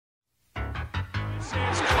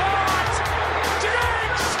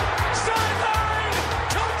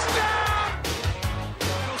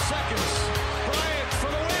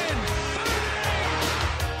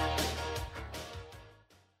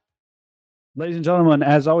Ladies and gentlemen,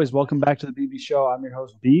 as always, welcome back to the BB Show. I'm your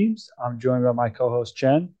host, Beebs. I'm joined by my co-host,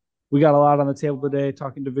 Chen. We got a lot on the table today,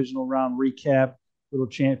 talking divisional round recap, little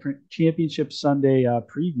championship Sunday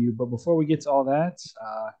preview. But before we get to all that,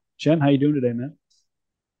 Chen, how you doing today, man?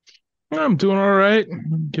 I'm doing all right,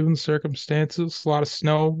 given the circumstances. A lot of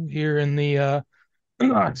snow here in the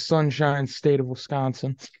sunshine state of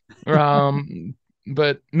Wisconsin. Um,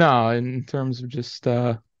 but no, in terms of just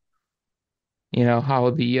how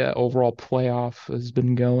the overall playoff has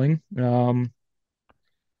been going.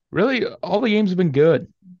 Really, all the games have been good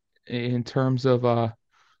in terms of one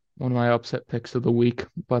of my upset picks of the week.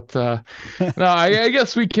 But no, I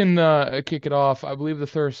guess we can kick it off. I believe the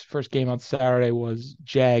first game on Saturday was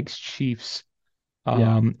Jags Chiefs.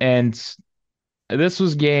 Yeah. And this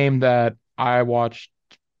was a game that I watched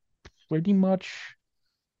pretty much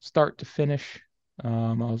start to finish.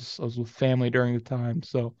 I was with family during the time,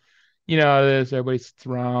 so you know how it is. Everybody sits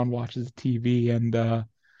around, watches the TV, and the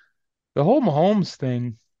whole Mahomes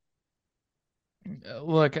thing.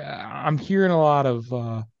 Look, I'm hearing a lot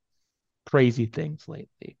of crazy things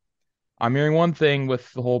lately. I'm hearing one thing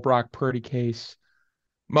with the whole Brock Purdy case.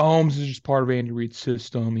 Mahomes is just part of Andy Reid's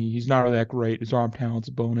system. He's not really that great. His arm talent's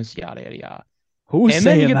a bonus, yada yada yada. Who's And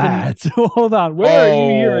then you saying get the that? Hold on. Where are you oh,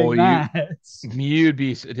 hearing that? you'd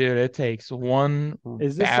be, dude, it takes one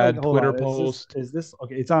Is this like, bad hold Twitter on, post. is this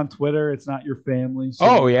okay? It's on Twitter. It's not your family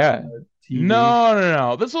Oh saying it yeah. on the TV. No, no,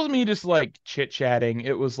 no. This wasn't me just like chit-chatting.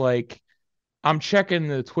 It was like I'm checking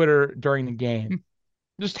the Twitter during the game,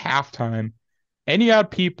 just halftime. And you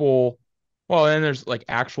got people, well, and there's like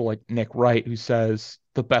actual like Nick Wright who says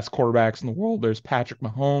the best quarterbacks in the world. There's Patrick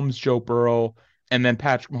Mahomes, Joe Burrow, and then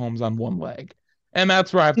Patrick Mahomes on one leg. And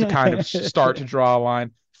that's where I have to kind of start to draw a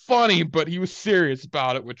line. Funny, but he was serious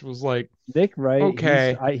about it, which was like, Nick Wright,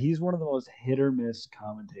 okay. he's one of the most hit or miss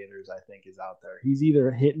commentators I think is out there. He's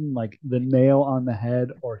either hitting like the nail on the head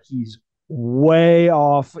or he's way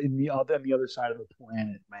off in the other side of the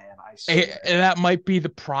planet, man. I swear. And that might be the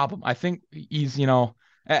problem. I think he's,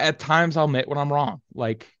 at times I'll admit when I'm wrong.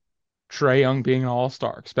 Like Trey Young being an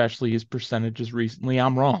all-star, especially his percentages recently,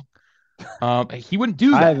 I'm wrong. He wouldn't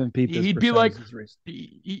do I that. haven't peeped his He'd be like, percentages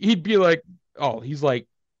recently. he'd be like, oh, he's like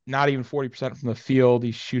not even 40% from the field.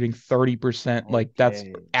 He's shooting 30%. Like that's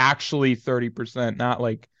Okay. actually 30%, not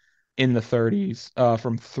like in the 30s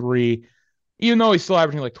from three. Even though he's still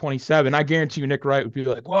averaging like 27, I guarantee you Nick Wright would be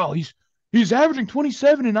like, well, he's averaging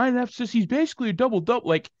 27 and 9.5 assists. He's basically a double double.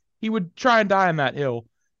 Like he would try and die on that hill.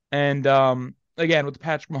 And again, with the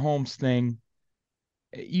Patrick Mahomes thing,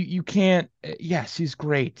 you can't. Yes, he's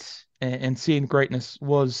great, and seeing greatness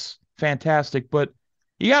was fantastic. But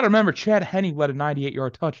you got to remember, Chad Henne led a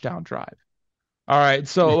 98-yard touchdown drive. All right,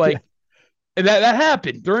 so like that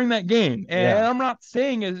happened during that game, and Yeah. I'm not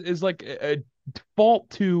saying is like a fault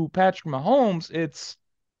to Patrick Mahomes.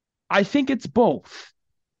 I think it's both.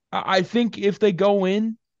 I think if they go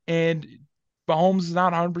in and Mahomes is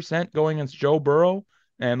not 100% going against Joe Burrow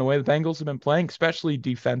and the way the Bengals have been playing, especially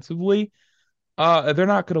defensively, they're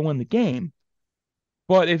not going to win the game.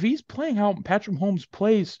 But if he's playing how Patrick Mahomes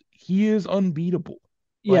plays, he is unbeatable.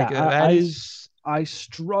 Yeah, Like that is, I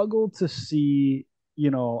struggle to see,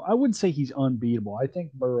 I wouldn't say he's unbeatable. I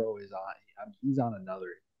think Burrow is on I mean, he's on another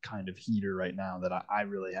kind of heater right now that I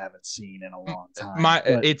really haven't seen in a long time. my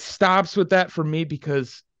But it stops with that for me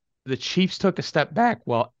because the Chiefs took a step back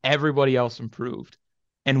while everybody else improved.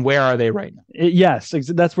 And where are they right now? yes,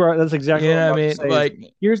 that's exactly You what I'm know what about I to mean? say is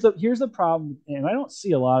Like, here's the problem, and I don't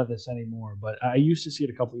see a lot of this anymore, but I used to see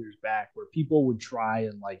it a couple years back where people would try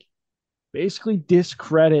and like basically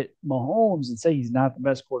discredit Mahomes and say he's not the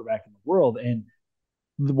best quarterback in the world. And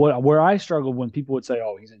where I struggled when people would say,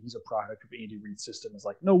 "Oh, he's a product of Andy Reid's system," is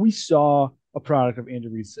like, no, we saw a product of Andy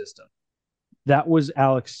Reid's system. That was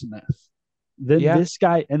Alex Smith. Then yeah, this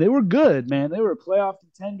guy, and they were good, man. They were a playoff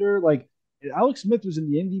contender. Like Alex Smith was in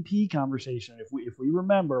the MVP conversation. If we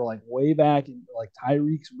remember, like way back in like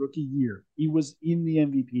Tyreek's rookie year, he was in the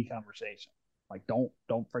MVP conversation. Like don't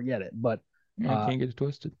forget it. But yeah, uh, can't get it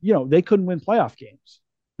twisted. they couldn't win playoff games.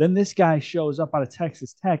 Then this guy shows up out of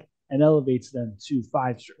Texas Tech and elevates them to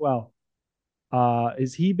five straight. Well,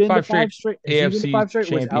 is he been to Five five straight straight? Has he been to AFC five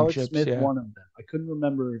straight? Was Alex championships. Smith Yeah, one of them? I couldn't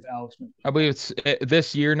remember if Alex Smith was I one believe it's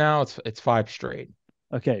this year now. It's five straight. of them.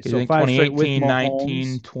 Okay, I so think five straight with 2018, Mahomes.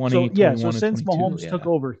 19, So 20, yeah, so 21, and since 22. Mahomes took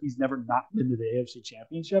Yeah. over, he's never not been to the AFC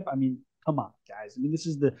Championship. I mean, come on, guys. I mean, this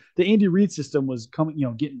is the Andy Reid system was coming,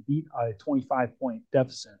 getting beat a 25-point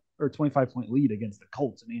deficit or 25-point lead against the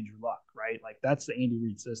Colts and Andrew Luck, right? Like that's the Andy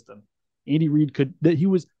Reid system. Andy Reid could that he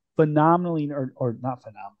was phenomenally or not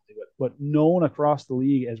phenomenally, but known across the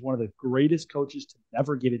league as one of the greatest coaches to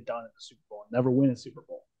never get it done in the Super Bowl and never win a Super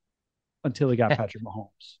Bowl. until he got Patrick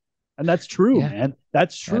Mahomes. And that's true, Yeah, man.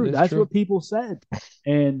 That's that true. is That's true. what people said.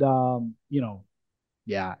 And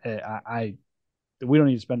yeah, we don't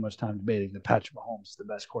need to spend much time debating that Patrick Mahomes is the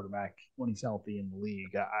best quarterback when he's healthy in the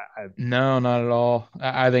league. No, not at all.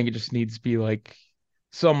 I think it just needs to be like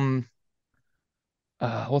some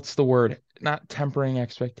what's the word? Not tempering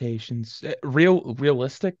expectations.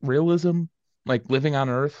 Realistic realism, like living on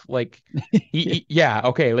Earth. Like yeah,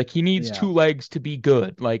 okay. Like he needs yeah, two legs to be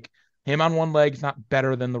good. Like him on one leg's not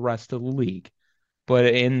better than the rest of the league. But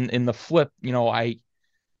in the flip, I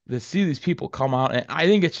to see these people come out, and I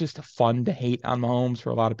think it's just fun to hate on Mahomes for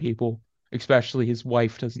a lot of people, especially his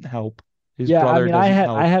wife doesn't help, his yeah. I brother mean, I doesn't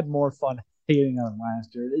had I help. had more fun hating on him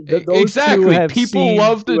last year. Those two Exactly. have People seemed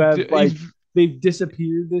love to to. have He's they've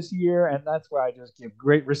disappeared this year, and that's where I just give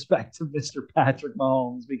great respect to Mr. Patrick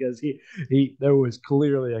Mahomes because he there was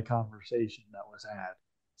clearly a conversation that was had.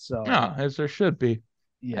 So yeah, as there should be,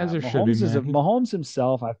 as yeah, there should be, man. Mahomes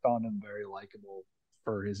himself. I found him very likable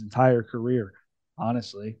for his entire career,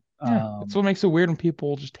 honestly. Yeah, that's what makes it weird when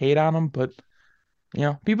people just hate on him. But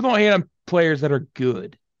people don't hate on players that are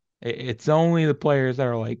good. It's only the players that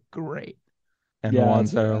are like great, and the Yeah,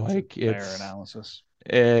 ones that are that's a like fair it's analysis.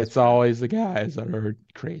 That's it's fair. always the guys that are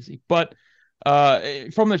crazy. But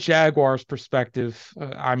from the Jaguars' perspective,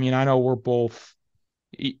 I mean, I know we're both.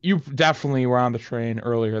 You definitely were on the train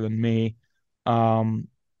earlier than me. Um,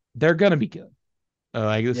 they're gonna be good.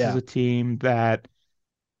 Like this is Yeah, a team that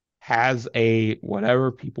has a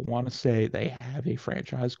whatever people want to say, they have a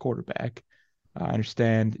franchise quarterback. I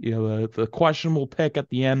understand, the questionable pick at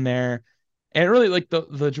the end there. And really like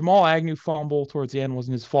the Jamal Agnew fumble towards the end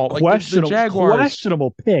wasn't his fault. Like the Jaguars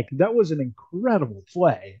questionable pick. That was an incredible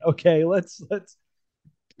play. Okay, let's.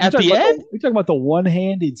 at the end, You talking about the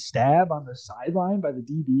one-handed stab on the sideline by the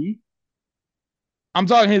DB? I'm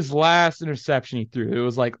talking his last interception he threw. It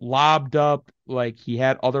was like lobbed up, like he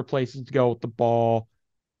had other places to go with the ball,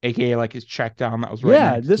 aka like his check down that was right Yeah,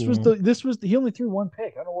 next to him. he only threw one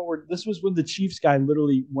pick. I don't know what we're this was when the Chiefs guy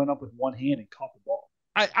literally went up with one hand and caught the ball.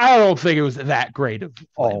 I don't think it was that great of a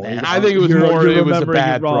play, Oh, man. I think it was more you're it was a remembering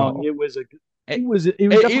it bad wrong. throw. It, It was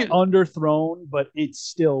definitely it, underthrown, but it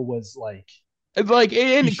still was like like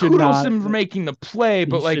he and should kudos to not him for making the play, he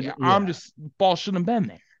but like should I'm yeah. just ball shouldn't have been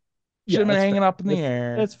there. Should Yeah, have been that's hanging fair. up in the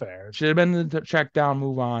air. That's fair. That's Should have fair. been the check down,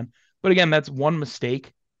 move on. But again, that's one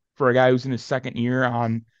mistake for a guy who's in his second year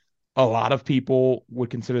on a lot of people would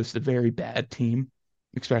consider this a very bad team,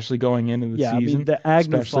 especially going into the Yeah, I mean season,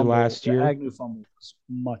 especially last The year. Agnew fumble was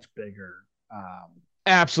much bigger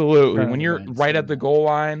Absolutely. When turn of you're events right than at the that. goal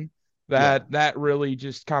line, Yeah, that really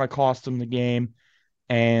just kind of cost him the game.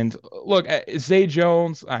 And look, Zay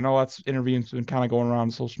Jones, I know that's interview's been kind of going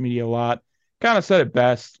around social media a lot. Kind of said it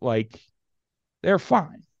best, like they're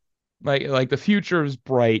fine. Like the future is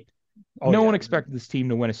bright. oh No one yeah, expected this team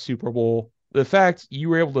to win a Super Bowl. The fact you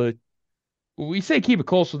were able to, we say keep it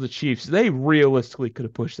close with the Chiefs, they realistically could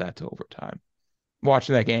have pushed that to overtime.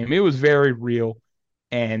 Watching that game, it was very real.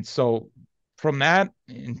 And so from that,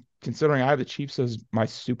 and considering I have the Chiefs as my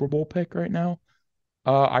Super Bowl pick right now,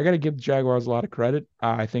 I got to give the Jaguars a lot of credit.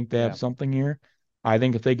 I think they have yeah. something here. I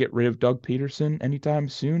think if they get rid of Doug Peterson anytime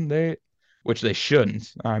soon, which they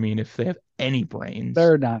shouldn't. I mean, if they have any brains,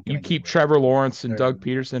 They're not you going to get keep rid of Trevor him. Lawrence and They're Doug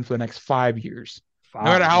Peterson for the next 5 years,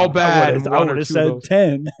 no matter five. how bad I one would or have two of said those.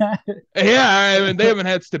 10 Yeah, I mean, they haven't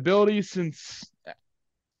had stability since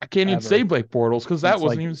I can't even say ever Blake Bortles because that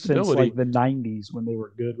wasn't even since like stability. the 90s when they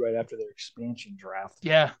were good right after their expansion draft.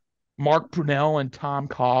 Yeah. Mark Brunell and Tom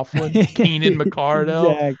Coughlin, Keenan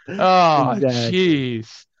McCardell. exactly. Oh, Exactly.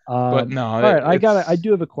 jeez. But no, All right, I it's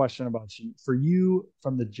do have a question about you for you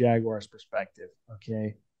from the Jaguars perspective.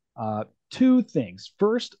 Okay. Two things.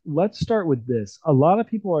 First, let's start with this. A lot of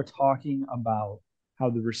people are talking about how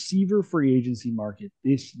the receiver free agency market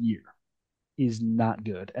this year is not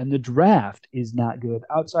good, and the draft is not good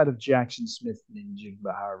outside of Jackson Smith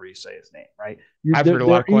Ninjigba, however you say his name, right? I've heard a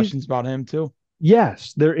lot There of is questions about him too.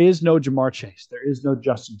 yes, there is no Jamar Chase, there is no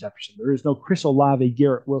Justin Jefferson, there is no Chris Olave,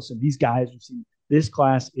 Garrett Wilson. These guys we've seen this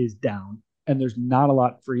class is down, and there's not a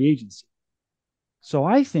lot free agency. So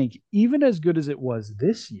I think even as good as it was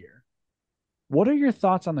this year, what are your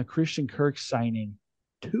thoughts on the Christian Kirk signing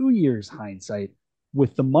 2 years hindsight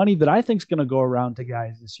with the money that I think is going to go around to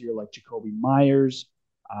guys this year like Jacoby Myers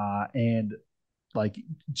and like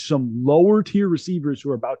some lower tier receivers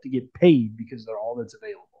who are about to get paid because they're all that's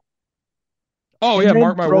available. Oh And yeah, then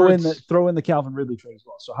mark my words. throw in the Calvin Ridley trade as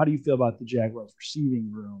well. So how do you feel about the Jaguars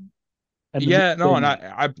receiving room and the moves Yeah, no, they and made?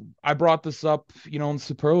 I brought this up, in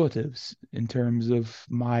superlatives in terms of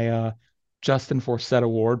my Justin Forsett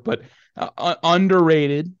award, but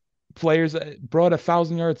underrated players that brought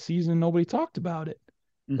 1,000-yard season. Nobody talked about it.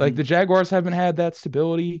 Like Hmm. the Jaguars haven't had that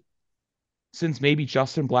stability since maybe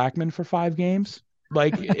Justin Blackman for 5 games.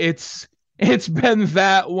 Like it's been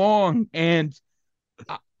that long, and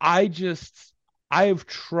I just I have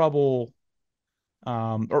trouble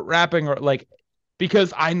or wrapping or like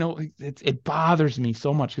because I know it bothers me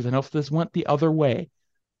so much because I know if this went the other way,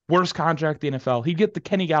 worst contract in the NFL, he'd get the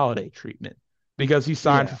Kenny Galladay treatment because he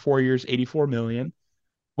signed Yeah. for 4 years, 84 million.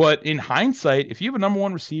 But in hindsight, if you have a number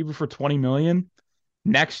one receiver for 20 million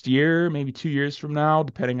next year, maybe 2 years from now,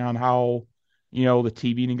 depending on how, the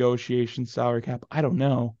TV negotiations, salary cap, I don't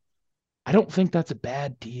know. I don't think that's a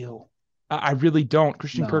bad deal. I really don't.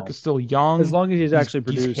 Christian Kirk No. is still As young. long as he's He's actually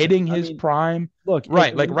he's producing. hitting I his mean, prime. look,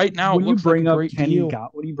 Right. Like right now, it when you looks like a bring up great deal.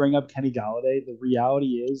 When you bring up Kenny Galladay, the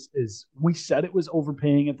reality is we said it was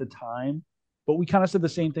overpaying at the time, but we kind of said the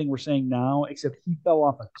same thing we're saying now, except he fell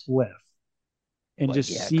off a cliff and But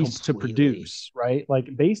just yeah, ceased to completely. produce, right?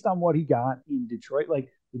 Like based on what he got in Detroit, like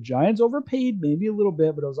the Giants overpaid maybe a little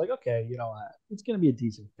bit, but I was like, okay, it's going to be a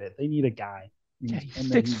decent fit. They need a guy, Yeah, he's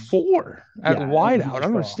and then 6'4" at and then wideout. he I just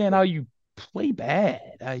don't fell off a understand how cliff. you play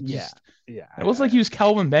bad. Yeah, yeah, It was like he was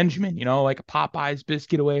Kelvin Benjamin, like a Popeye's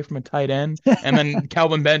biscuit away from a tight end. And then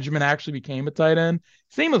Kelvin Benjamin actually became a tight end.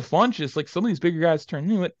 Same with Funches. Like some of these bigger guys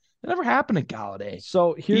turned into it. It never happened to Galladay.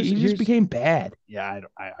 So He just became bad. yeah,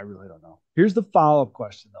 I really don't know. Here's the follow up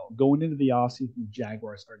question though. Going into the offseason, the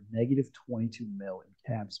Jaguars are negative 22 mil in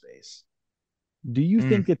cap space. Do you Mm,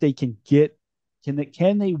 think that they can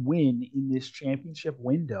they win in this championship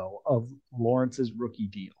window of Lawrence's rookie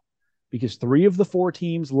deal? Because three of the four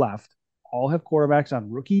teams left all have quarterbacks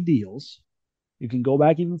on rookie deals. You can go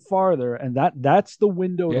back even farther, and that's the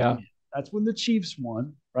window to yeah, win. That's when the Chiefs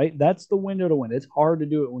won, right? That's the window to win. It's hard to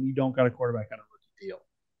do it when you don't got a quarterback on a rookie deal.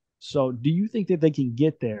 So, do you think that they can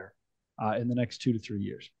get there in the next 2 to 3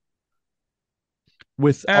 years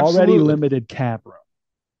with already absolutely. limited cap room?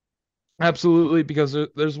 Absolutely. Because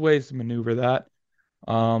there's ways to maneuver that.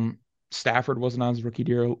 Um, Stafford wasn't on his rookie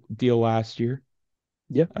deal last year.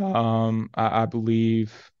 Yeah. I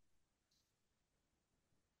believe,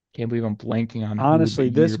 can't believe I'm blanking on who the Honestly,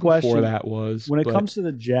 this year before question, that was, when it but comes to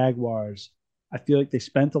the Jaguars, I feel like they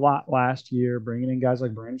spent a lot last year bringing in guys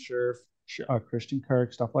like Brandon Scherf, Christian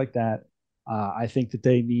Kirk, stuff like that. I think that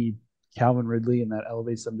they need Calvin Ridley, and that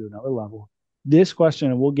elevates them to another level. This question,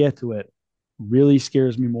 and we'll get to it, really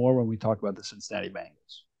scares me more when we talk about the Cincinnati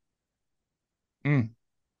Bengals mm,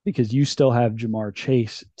 because you still have Jamar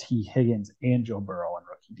Chase, T. Higgins, and Joe Burrow on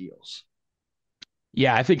rookie deals.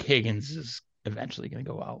 yeah, I think Higgins is eventually going to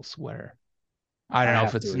go elsewhere. I I don't know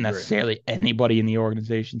if have to it's agree. necessarily anybody in the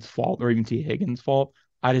organization's fault or even T. Higgins' fault.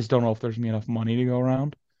 I just don't know if there's gonna be enough money to go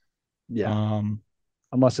around. Yeah, Um,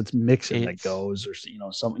 unless it's Mixon that it's goes, or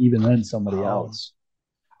some even then somebody oh else.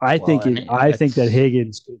 I well, think and it. I think that it's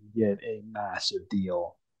Higgins could get a massive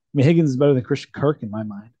deal. I mean, Higgins is better than Christian Kirk in my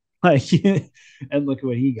mind. Like, and look at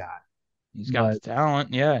what he got. he's got the But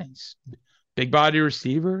talent. Yeah, he's big body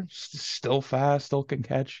receiver, still fast, still can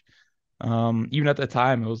catch. Even at the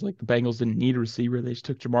time, it was like the Bengals didn't need a receiver; they just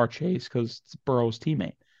took Jamar Chase because it's Burrow's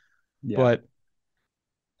teammate. yeah, But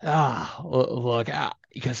look,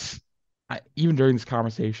 because even during this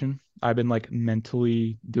conversation, I've been like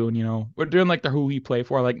mentally doing, we're doing like the who we play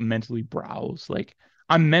for, I like mentally browse. Like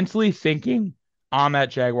I'm mentally thinking on that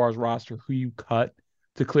Jaguars roster who you cut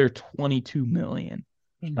to clear 22 million.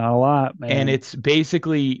 there's not a lot, And man. it's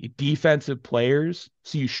basically defensive players.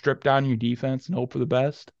 So you strip down your defense and hope for the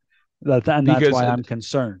best. And that's Because why I'm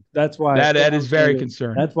concerned. That's why that what I'm is very saying is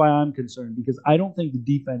concerning. that's why I'm concerned because I don't think the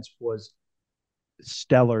defense was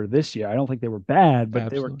stellar this year. I don't think they were bad, but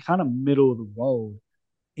they were Absolutely. kind of middle of the road.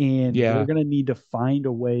 And they're Yeah. going to need to find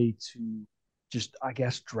a way to just, I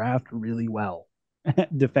guess, draft really well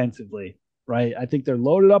defensively, right? I think they're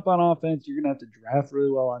loaded up on offense. You're going to have to draft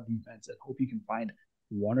really well on defense and hope you can find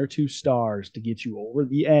one or two stars to get you over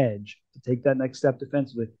the edge to take that next step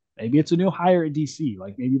defensively. Maybe it's a new hire at DC.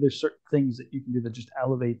 Like maybe there's certain things that you can do that just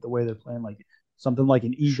elevate the way they're playing, like something like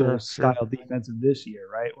an Sure, Eagles sure. style defensive this year,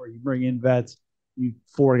 right? Where you bring in vets, you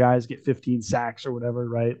four guys get 15 sacks or whatever,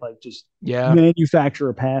 right? Like just Yeah. manufacture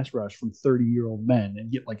a pass rush from 30-year-old men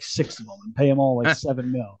and get like six of them and pay them all like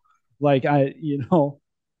 7 mil. Like I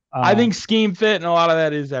uh, think scheme fit and a lot of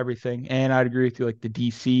that is everything. And I'd agree with you, like the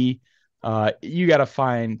DC, you got to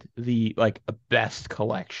find the like a best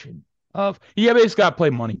collection of. You basically got to play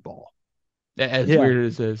Moneyball. As yeah, weird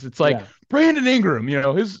as this, it's like yeah. Brandon Ingram.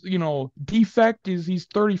 His defect is he's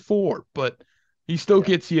 34, but he still Yeah.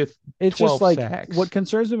 gets you It's just 12 like what sacks.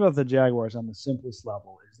 concerns me about the Jaguars on the simplest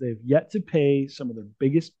level is they've yet to pay some of their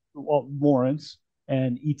biggest, well, Lawrence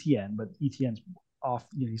and ETN, but ETN's off.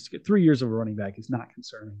 He's got 3 years of a running back. It's not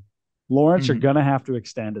concerning. Lawrence, you're Hmm. going to have to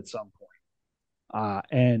extend at some point.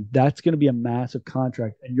 And that's going to be a massive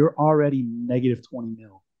contract. And you're already negative 20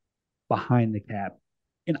 mil behind the cap.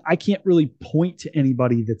 And I can't really point to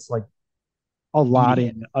anybody that's like Eating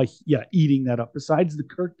it. allotting, eating that up besides the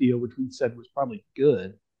Kirk deal, which we said was probably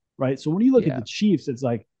good, right? So when you look at Yeah. the Chiefs, it's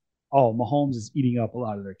like, oh, Mahomes is eating up a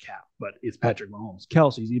lot of their cap, but it's Patrick Mahomes.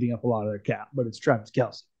 Kelsey's eating up a lot of their cap, but it's Travis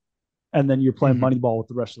Kelsey. And then you're playing Hmm. Moneyball with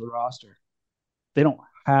the rest of the roster. They don't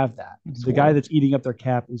have that. It's The guy wild. that's eating up their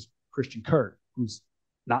cap is Christian Kirk, who's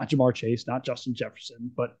not Jamar Chase, not Justin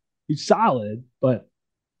Jefferson, but he's solid, but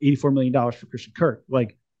 $84 million for Christian Kirk.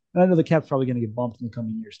 Like, I know the cap's probably going to get bumped in the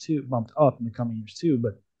coming years too, bumped up in the coming years too,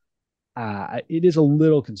 but it is a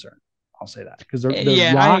little concerning. I'll say that because they're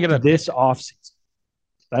Yeah, I ain't locked gonna this offseason.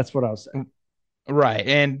 That's what I'll say. right.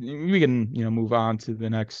 And we can, move on to the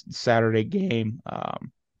next Saturday game,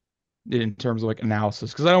 in terms of like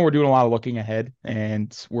analysis, because I know we're doing a lot of looking ahead,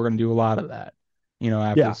 and we're gonna do a lot of that,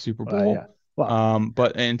 after the Yeah, Super yeah. Bowl. Well,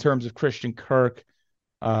 But in terms of Christian Kirk,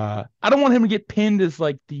 I don't want him to get pinned as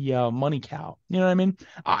like the money cow. You know what I mean?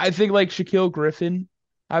 I think like Shaquille Griffin,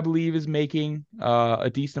 I believe, is making a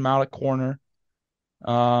decent amount at corner.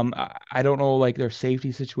 I don't know like their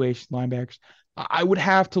safety situation, linebackers. I would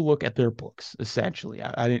have to look at their books essentially.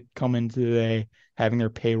 I didn't come into today having their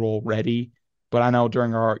payroll ready, but I know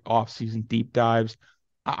during our off-season deep dives,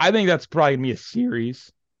 I think that's probably gonna be a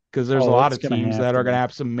series because there's a oh, lot it's of gonna teams have that to are gonna be.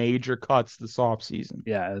 have some major cuts this off-season.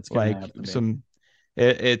 Yeah, it's gonna Like have to be. some,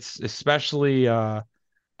 it's especially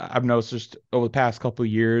I've noticed just over the past couple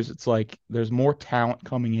of years, it's like there's more talent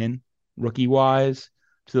coming in rookie wise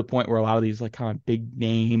to the point where a lot of these like kind of big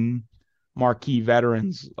name marquee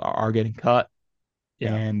veterans are getting cut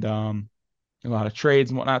Yeah, and a lot of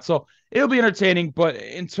trades and whatnot. So it'll be entertaining. But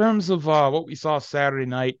in terms of what we saw Saturday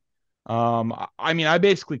night, I mean, I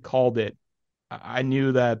basically called it. I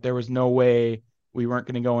knew that there was no way we weren't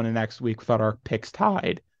going to go into next week without our picks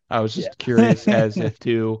tied. I was just curious as yeah. if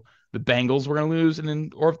to the Bengals were going to lose and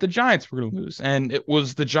then or if the Giants were going to lose. And it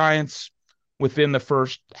was the Giants within the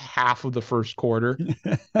first half of the first quarter.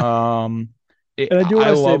 Um, And I do I want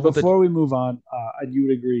to say love what the before we move on, you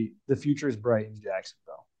would agree the future is bright in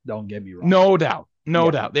Jacksonville. Don't get me wrong. No doubt. No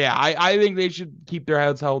Yeah, doubt. Yeah, I think they should keep their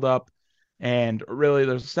heads held up. And really,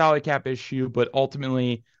 there's a salary cap issue, but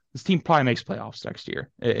ultimately, this team probably makes playoffs next year.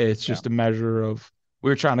 It's yeah, just a measure of we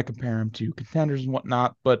were trying to compare them to contenders and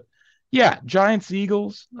whatnot. But yeah, Giants,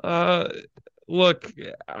 Eagles. Look,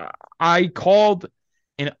 I called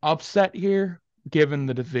an upset here given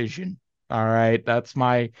the division. All right. That's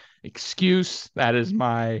my excuse. That is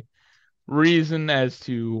my reason as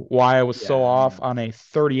to why I was so yeah, off yeah. on a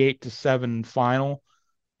 38-7 final.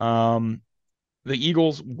 Um, the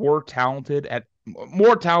Eagles were talented at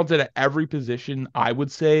more talented at every position, I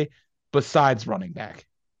would say, besides running back.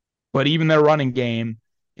 But even their running game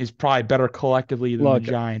is probably better collectively than the Look,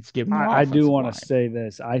 Giants, given their I do offensive want to line. say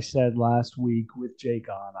this. I said last week with Jake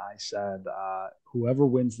on, I said whoever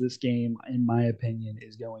wins this game, in my opinion,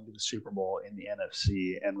 is going to the Super Bowl in the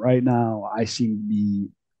NFC. And right now,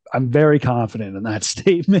 I'm very confident in that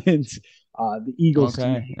statement. The Eagles, to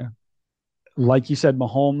Okay. me, Yeah. like you said,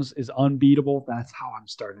 Mahomes is unbeatable. That's how I'm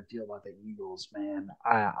starting to feel about the Eagles, man.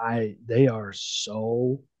 They are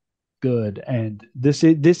so good, and this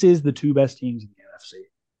is the two best teams in the NFC.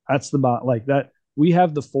 That's the like that. We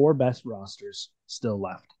have the four best rosters still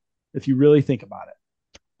left, if you really think about it.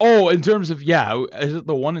 Oh, in terms of yeah, is it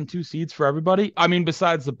the 1 and 2 seeds for everybody? I mean,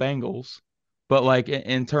 besides the Bengals, but like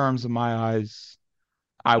in terms of my eyes,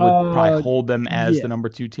 I would probably Uh, hold them as yeah. the number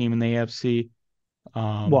 2 team in the AFC.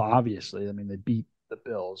 Well, Um, obviously, I mean they beat the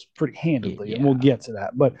Bills pretty handedly, and we'll yeah, get to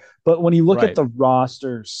that. But when you look at right. the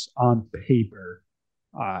rosters on paper,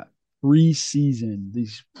 uh, preseason,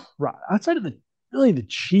 outside of the really the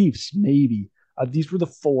Chiefs, maybe these were the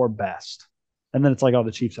four best, and then it's like, oh,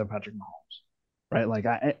 the Chiefs have Patrick Mahomes, right? Like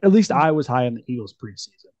at least I was high on the Eagles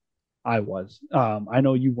preseason. I was. I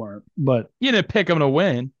know you weren't, but You didn't pick them to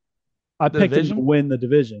win I the picked them to division. win the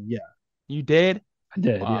division. Yeah, You did. I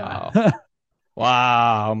did. Yeah. Wow.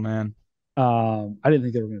 Wow, man. I didn't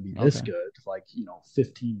think they were going to be this Okay. good, like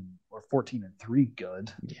 15 or 14-3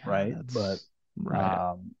 good, Yeah, right? But that's right.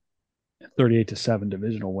 um, 38-7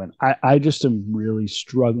 divisional win. I just am really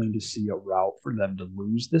struggling to see a route for them to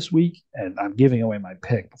lose this week, and I'm giving away my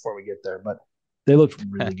pick before we get there. But they looked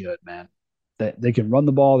really good, man. They can run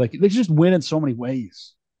the ball. They can just win in so many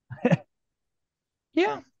ways.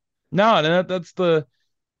 Yeah. No, and that's the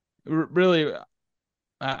really.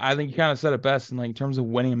 I think you kind of said it best in like in terms of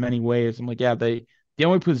winning in many ways. I'm like, yeah, the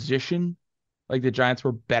only position like the Giants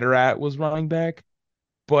were better at was running back,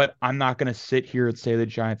 but I'm not going to sit here and say the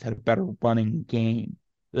Giants had a better running game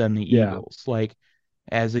than the Yeah. Eagles. Like,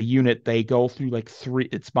 as a unit, they go through like three.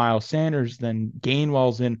 It's Miles Sanders, then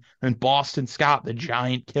Gainwell's in, and Boston Scott, the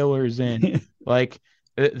giant killer's in. Like,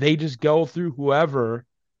 they just go through whoever.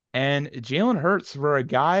 And Jalen Hurts, for a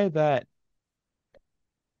guy that,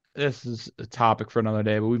 this is a topic for another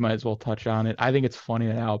day, but we might as well touch on it. I think it's funny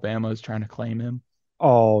that Alabama is trying to claim him.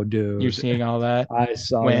 Oh, You're dude. seeing all that I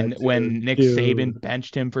saw when that too. Nick Saban Dude.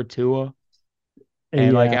 benched him for Tua.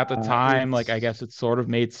 And like Yeah, at the time, like I it's guess it sort of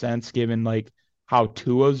made sense given like how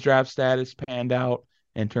Tua's draft status panned out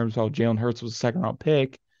in terms of how Jalen Hurts was a second round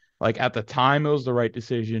pick. Like at the time, it was the right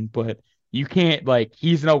decision, but you can't like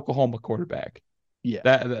he's an Oklahoma quarterback. yeah.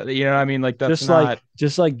 You know what I mean? Like that's not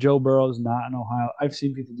Just like Joe Burrow's not in Ohio. I've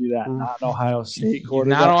seen people do that. Not an Ohio State he's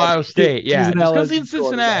not quarterback. Ohio State. He's Yeah, an just because he's LSU in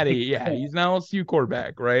quarterback. Cincinnati, yeah, he's an LSU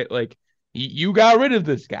quarterback, right? Like you got rid of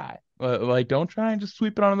this guy. Like don't try and just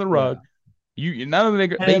sweep it under the rug. Yeah. None of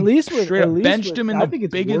them, And they straight at up least benched with him in I the think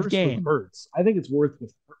it's biggest worse with game. Hurts. I think it's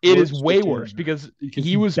It is worse with way worse Jalen Hurts because because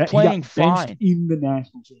he was he playing got benched fine. in the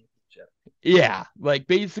national championship. Yeah, like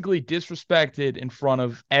basically disrespected in front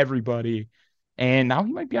of everybody. And now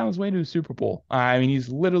he might be on his way to a Super Bowl. I mean, he's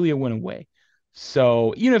literally a win away.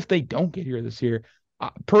 So even if they don't get here this year,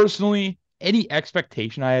 personally, any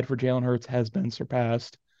expectation I had for Jalen Hurts has been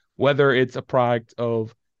surpassed. Whether it's a product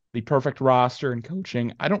of the perfect roster and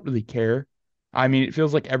coaching, I don't really care. I mean, it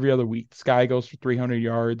feels like every other week this guy goes for 300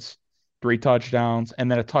 yards, 3 touchdowns, and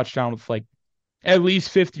then a touchdown with like at least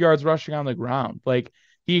 50 yards rushing on the ground. Like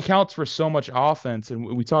he accounts for so much offense, and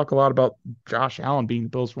we talk a lot about Josh Allen being the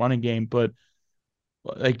Bills' running game, but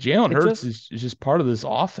like Jalen It Hurts just is just part of this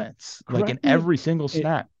offense, like in correct me if every single it.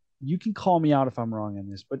 snap. You can call me out if I'm wrong on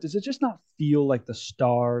this, but does it just not feel like the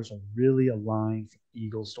stars are really aligned for the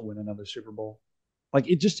Eagles to win another Super Bowl? Like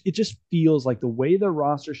it just feels like the way their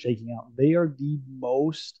roster's shaking out, they are the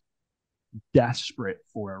most desperate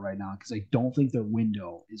for it right now because I don't think their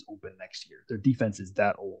window is open next year. Their defense is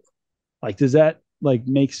that old. Like, does that like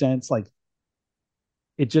make sense? Like,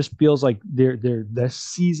 it just feels like they're this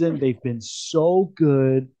season they've been so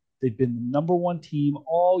good. They've been the number one team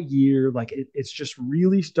all year. Like, it's just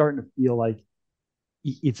really starting to feel like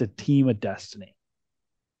it's a team of destiny.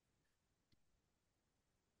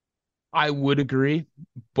 I would agree,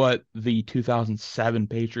 but the 2007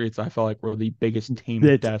 Patriots, I felt like were the biggest team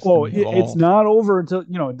of That destiny of it's all. not over until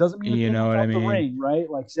it doesn't mean a You thing know what I without the mean? ring, right?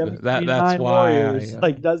 Like 73 and That's 9 why Warriors,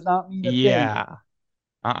 like does not mean a thing. yeah,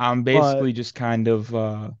 I'm But basically just kind of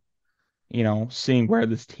seeing where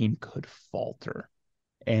this team could falter.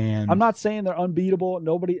 I'm And not saying they're unbeatable.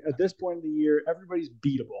 Nobody at this point in the year, everybody's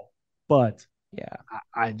beatable. But yeah.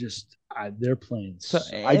 I just they're playing. So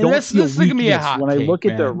I and don't this see a this is gonna be a weakness hot when I take, look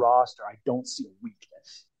at their man. roster. I don't see a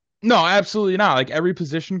weakness. No, absolutely not. Like every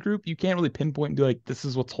position group, you can't really pinpoint and be like, this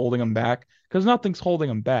is what's holding them back because nothing's holding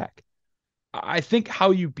them back. I think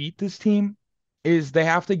how you beat this team is they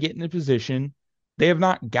have to get in a position they have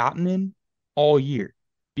not gotten in all year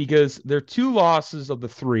because their two losses of the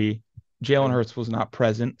three, Jalen Hurts was not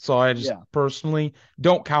present. So I just Yeah, personally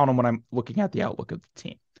don't count them when I'm looking at the outlook of the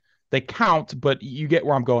team. They count, but you get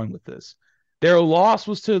where I'm going with this. Their loss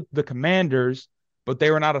was to the Commanders, but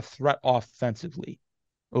they were not a threat offensively.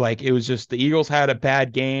 Like it was just the Eagles had a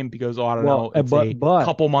bad game because, oh, I don't well, know, it's a but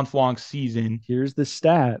couple month long season. here's the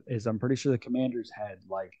stat: is I'm pretty sure the Commanders had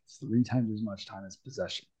like 3 times as much time as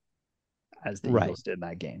possession as the Right. Eagles did in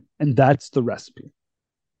that game, and that's the recipe.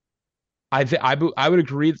 I would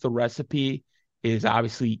agree that the recipe is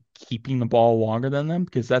obviously keeping the ball longer than them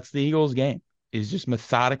because that's the Eagles' game is just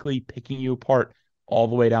methodically picking you apart all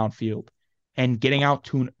the way downfield and getting out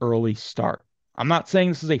to an early start. I'm not saying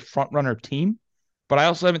this is a front runner team, but I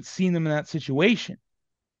also haven't seen them in that situation.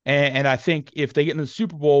 And I think if they get in the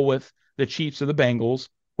Super Bowl with the Chiefs or the Bengals,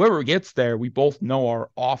 whoever gets there, we both know are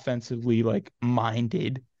offensively like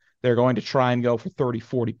minded. They're going to try and go for 30,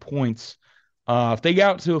 40 points. If they get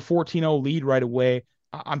out to a 14-0 lead right away,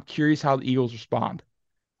 I'm curious how the Eagles respond.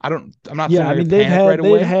 I'm not Yeah, saying I they're mean going to panic right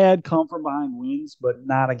they've away. had come from behind wins, but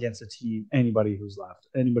not against a team. Anybody who's left,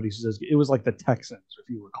 anybody who says it was like the Texans, if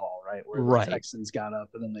you recall, right, where the Right. Texans got up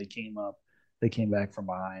and then they came back from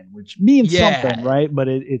behind, which means something, Yeah. right? But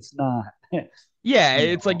it's not, Yeah. you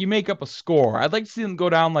It's like know. you make up a score. I'd like to see them go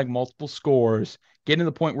down like multiple scores, getting to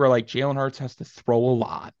the point where like Jalen Hurts has to throw a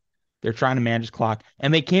lot. They're trying to manage clock,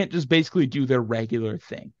 and they can't just basically do their regular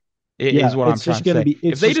thing, is Yeah, what I'm trying to say.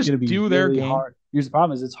 If it's they just just gonna be do their really game, hard. Here's the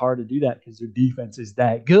problem: is it's hard to do that because their defense is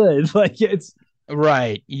that good. Like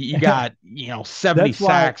right, you got, 70 that's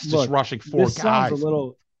why sacks just look, rushing four this sounds a guys.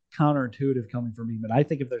 little counterintuitive coming from me, but I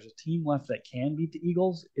think if there's a team left that can beat the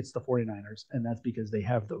Eagles, it's the 49ers, and that's because they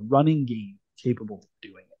have the running game capable of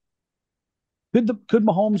doing it. Could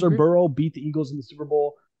I Mahomes or agree. Burrow beat the Eagles in the Super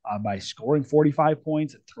Bowl by scoring 45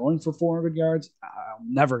 points and throwing for 400 yards?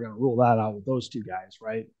 I'm never going to rule that out with those two guys,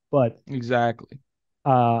 right? But Exactly.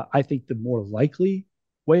 I think the more likely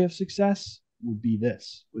way of success would be the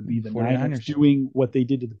Niners 49ers. doing what they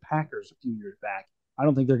did to the Packers a few years back. I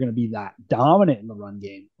don't think they're going to be that dominant in the run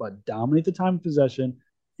game, but dominate the time of possession,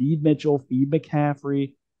 feed Mitchell, feed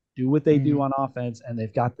McCaffrey, do what they do Mm-hmm. on offense, and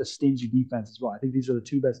they've got the stingy defense as well. I think these are the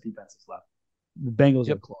two best defenses left. The Bengals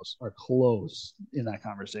Yep. are close in that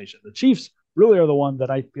conversation. The Chiefs really are the one that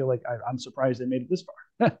I feel like I'm surprised they made it this far.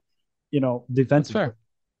 That's Defensively. fair.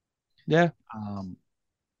 Yeah. Um,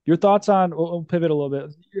 your thoughts on? We'll pivot a little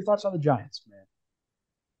bit. Your thoughts on the Giants, man?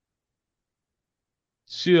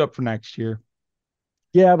 Suit up for next year.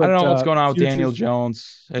 Yeah, I don't but know what's going on with Daniel futures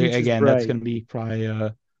Jones. futures Again, that's bright. going to be probably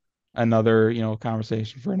another,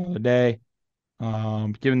 conversation for another day.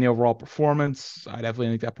 Given the overall performance, I definitely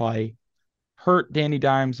think that probably hurt Danny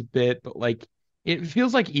Dimes a bit, but like it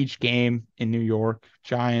feels like each game in New York,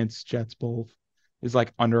 Giants, Jets both, is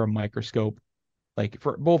like under a microscope, like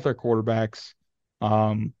for both their quarterbacks.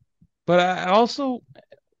 Um, but I also,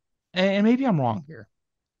 and maybe I'm wrong here,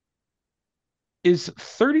 is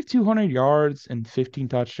 3,200 yards and 15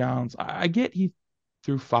 touchdowns. I get he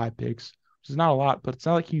threw 5 picks, which is not a lot, but it's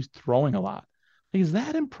not like he's throwing a lot. Like, is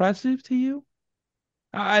that impressive to you?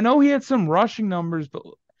 I know he had some rushing numbers, but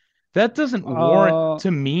that doesn't warrant Uh,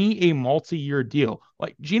 to me a multi-year deal.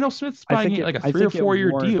 Like Geno Smith's probably getting like a I three or think it 4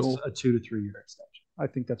 year warrants deal. a 2 to 3 year extension. I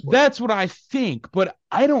think that's what it That's warrants. what I think, but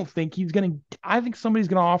I don't think he's gonna. I think somebody's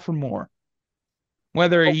gonna offer more.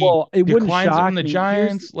 Whether he Well, it wouldn't declines it from shock the me.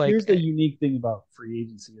 Giants, Here's like the unique thing about free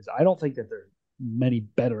agency is I don't think that there are many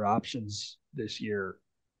better options this year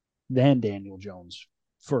than Daniel Jones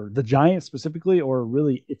for the Giants specifically, or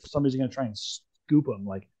really if somebody's going to try and scoop him.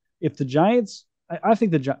 Like if the Giants, I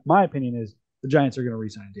think my opinion is the Giants are going to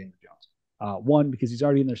resign Daniel Jones. One, because he's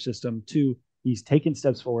already in their system. Two, he's taken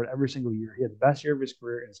steps forward every single year. He had the best year of his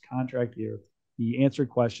career in his contract year. He answered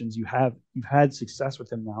questions. You've had success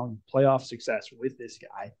with him now, playoff success with this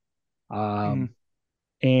guy. mm, Um,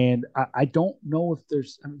 and I don't know if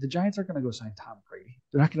the Giants aren't going to go sign Tom Brady.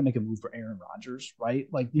 They're not going to make a move for Aaron Rodgers, right?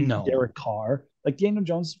 Like even no, Derek Carr. Like Daniel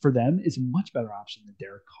Jones for them is a much better option than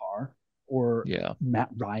Derek Carr or yeah. Matt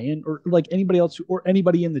Ryan or like anybody else or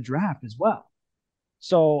anybody in the draft as well.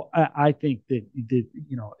 So I think that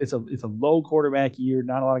it's a low quarterback year.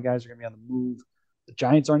 Not a lot of guys are going to be on the move. The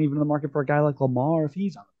Giants aren't even in the market for a guy like Lamar if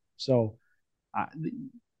he's on. So, uh,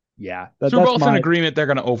 yeah, So we're that's both in my. agreement they're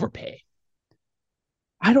gonna overpay.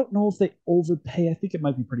 I don't know if they overpay. I think it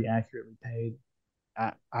might be pretty accurately paid.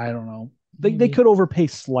 I don't know. They Maybe. could overpay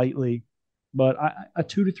slightly, but a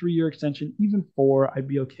 2 to 3 year extension, even four, I'd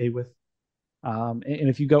be okay with. And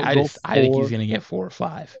if you go I think he's four, gonna get 4 or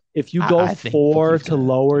 5. if you go I think four he's to gonna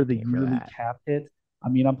lower get the paid for yearly that. cap hit, I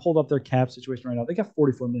mean, I'm pulled up their cap situation right now. They got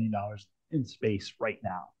 $44 million in space right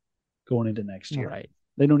now going into next All year. right.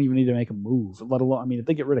 They don't even need to make a move, let alone. I mean, if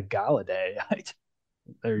they get rid of Galladay,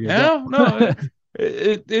 there you go. Yeah, no,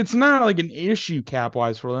 it's not like an issue cap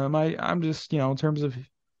wise for them. I'm just, in terms of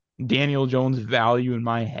Daniel Jones' value in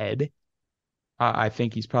my head, I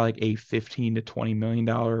think he's probably like a 15 to $20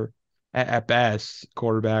 million at best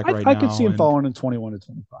quarterback right I could see now. him And falling in 21 to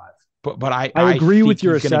 25. but I I agree with think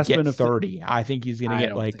your he's gonna get assessment of 30. I think he's gonna I get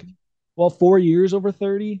don't like, think. Well, 4 years over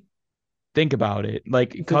 30. think about it.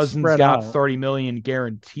 Like If it's Cousins spread got out, 30 million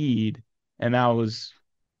guaranteed, and that was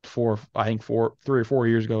I think 3 or 4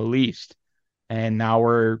 years ago at least. And now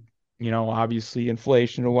we're, obviously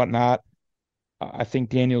inflation and whatnot. I think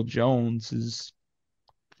Daniel Jones is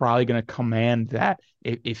probably going to command that.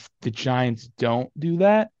 If the Giants don't do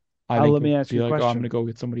that, I think let he'll me ask be you a like, oh, I'm going question. to go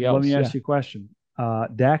get somebody Let me else. Yeah. ask you a question.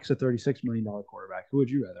 Dak's a $36 million quarterback. Who would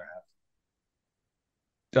you rather have?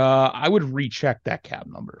 I would recheck that cap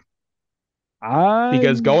number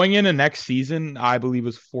because I going into next season, I believe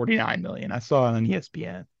was 49 million. I saw it on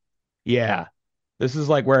ESPN. Yeah. This is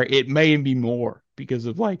like where it may be more because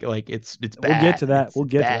of like it's We'll get to bad. that. We'll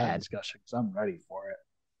It's get to that bad. discussion because I'm ready for it.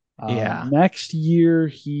 Yeah. Next year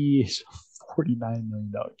he is a $49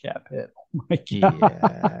 million cap hit. Oh my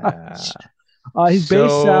gosh. Yeah. His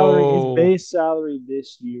So base salary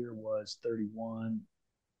this year was 31.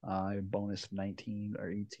 Bonus 19 or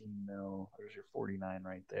 18 mil. There's your 49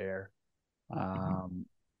 right there. mhm.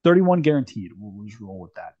 31 guaranteed. We'll just roll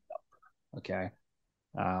with that number. Okay.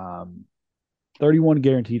 Um, 31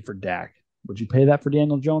 guaranteed for Dak. Would you pay that for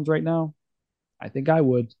Daniel Jones right now? I think I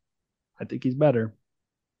would. I think he's better.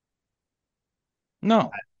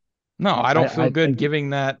 No. No, I don't feel I good think giving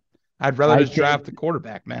that. I'd rather I just think, draft the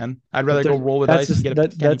quarterback, man. I'd but rather go roll the dice and get a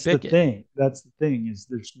Kenny that's the Pickett. thing. That's the thing is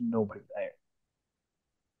there's nobody there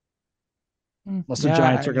unless the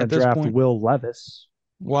Giants Yeah, are going at to this draft point. Will Levis,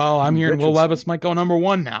 Well, I'm Anthony hearing Will Richardson. Levis might go number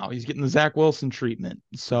one now. He's getting the Zach Wilson treatment.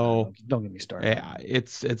 So Don't get me started on yeah, that.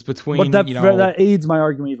 it's But between, that aids my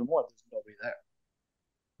argument even more. There's nobody there,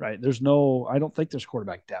 right? There's no. I don't think there's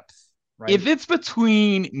quarterback depth, right? if it's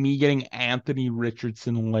between me getting Anthony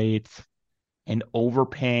Richardson late and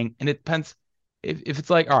overpaying, and it depends if it's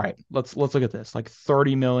like, all right, let's look at this. Like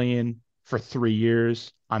 30 million for 3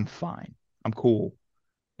 years, I'm fine. I'm cool.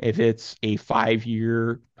 If it's a 5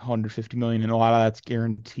 year, 150 million, and a lot of that's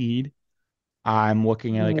guaranteed, I'm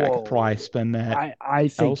looking at like I could probably Whoa, spend that I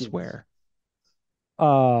think it's elsewhere.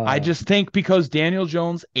 I uh just think because Daniel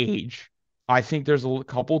Jones' age, I think there's a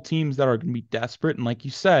couple teams that are going to be desperate. And like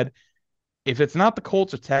you said, if it's not the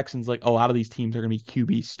Colts or Texans, like a lot of these teams are going to be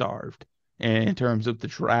QB starved. And in terms of the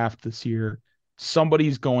draft this year,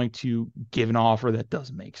 somebody's going to give an offer that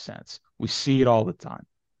doesn't make sense. We see it all the time.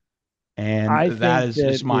 And I that think is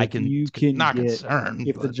that just my not concern,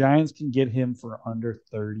 if the but Giants can get him for under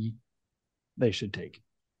 30, they should take him.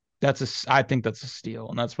 I think that's a steal,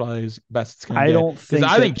 and that's probably as best it's gonna I get. don't Because think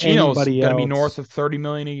I that think Geno's anybody gonna be north else. of 30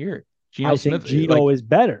 million a year. Geno I think Smith, Geno like is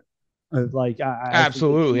better. I think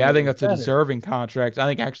that absolutely. I Geno think is that's a better. deserving contract. I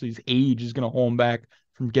think actually his age is gonna hold him back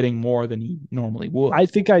from getting more than he normally would.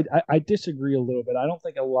 I disagree a little bit. I don't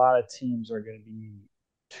think a lot of teams are going to be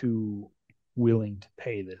too willing to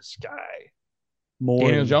pay this guy more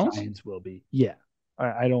Daniel than the Jones? Giants will be. Yeah,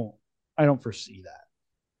 I don't foresee that.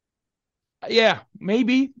 Yeah,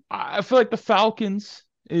 maybe. I feel like the Falcons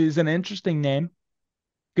is an interesting name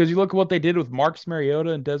because you look at what they did with Marcus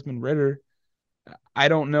Mariota and Desmond Ritter. I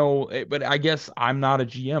don't know, but I guess I'm not a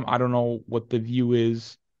GM. I don't know what the view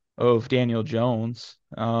is of Daniel Jones.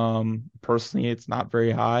 Personally, it's not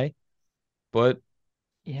very high, but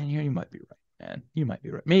yeah, you might be right, man. You might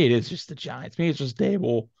be right. Maybe it is just the Giants. Maybe it's just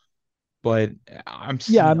Dable, but I'm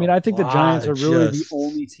Yeah, I seeing mean, a I think the lot Giants of are really the just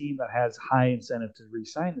only team that has high incentive to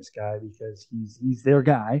re-sign this guy because he's their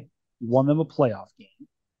guy. He won them a playoff game.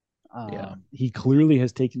 yeah, He clearly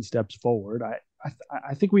has taken steps forward.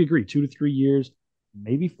 I think we agree 2 to 3 years,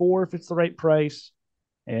 maybe four if it's the right price.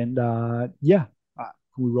 And yeah,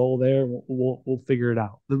 can we roll there? We'll figure it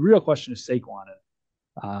out. The real question is Saquon.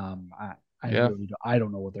 I yeah. really I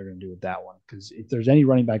don't know what they're going to do with that one because if there's any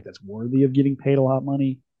running back that's worthy of getting paid a lot of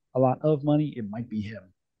money, it might be him.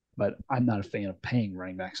 But I'm not a fan of paying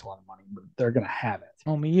running backs a lot of money, but they're going to have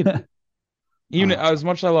Oh, me it. either. Even as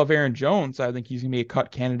much as I love Aaron Jones, I think he's gonna be a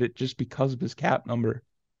cut candidate just because of his cap number.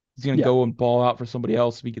 He's gonna Yeah, go and ball out for somebody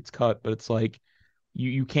else if he gets cut, but it's like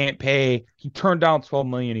you can't pay. He turned down 12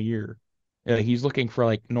 million a year. He's looking for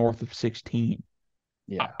like north of 16.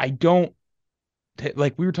 yeah, I don't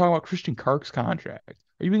like we were talking about Christian Kirk's contract.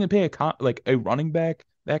 Are you going to pay like a running back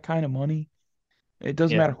that kind of money? It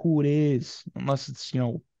doesn't yeah. matter who it is unless it's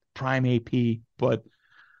prime AP. But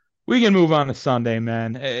we can move on to Sunday,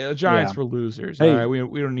 man. Giants Yeah. for losers. All right, Hey, we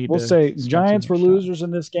don't need we'll to say spend too Giants were much time. losers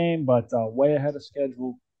in this game, but way ahead of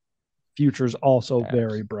schedule. Future's also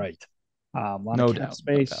very Abs- bright. A lot of No cap doubt,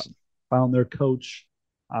 no space. doubt. Found their coach.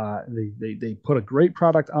 They put a great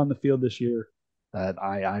product on the field this year that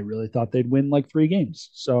I really thought they'd win like 3 games.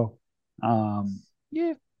 So um,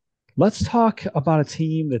 Yeah. let's talk about a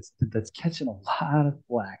team that's catching a lot of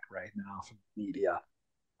flack right now from the media.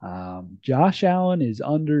 Josh Allen is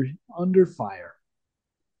under fire.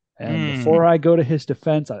 And before Mm. I go to his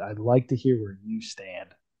defense, I'd like to hear where you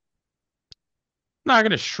stand. Not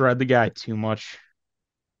gonna shred the guy too much.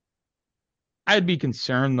 I'd be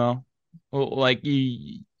concerned though. Well, like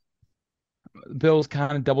Bills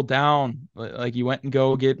kind of doubled down. Like you went and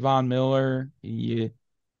go get Von Miller. You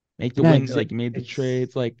make the Yeah, win. Like you made the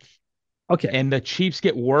trades. Like okay. and the Chiefs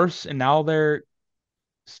get worse, and now they're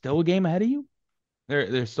still a game ahead of you.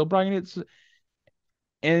 They're still bringing it.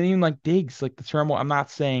 And even like Diggs, like the turmoil. I'm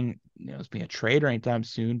not saying it's being a trade or anytime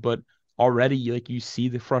soon, but already like you see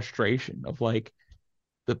the frustration of like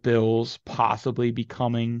the Bills possibly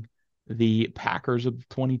becoming the Packers of the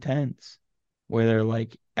 2010s, where they're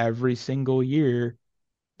like every single year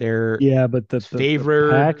they're Yeah, but the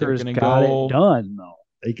favored. They're Packers gonna got it go done though.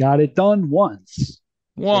 They got it done once.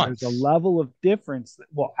 So there's a once level of difference.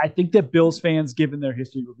 Well, I think that Bills fans, given their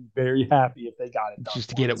history, would be very happy if they got it done just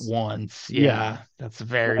to get it once. once. Yeah, Yeah, that's a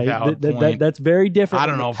very right. valid point. That's very different I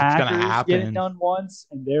when don't the know if it's gonna Packers get it happen. done once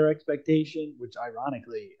and their expectation, which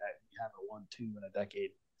ironically we haven't won two in a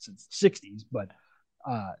decade since the '60s, but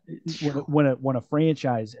uh, when a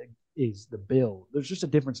franchise is the Bill, there's just a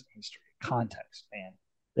difference in history, context, man.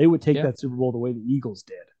 They would take Yeah, that Super Bowl the way the Eagles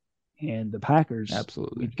did, and the Packers,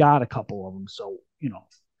 Absolutely. we've got a couple of them. So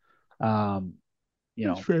um, you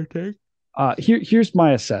That's know, fair take. here's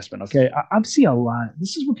my assessment. Okay, I'm seeing a lot.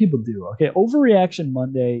 This is what people do. Okay, overreaction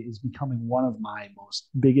Monday is becoming one of my most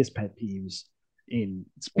biggest pet peeves in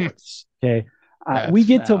sports. Okay, we That's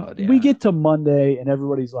get to valid, we yeah. get to Monday and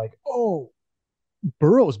everybody's like, "Oh,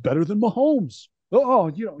 Burrow's better than Mahomes. Oh,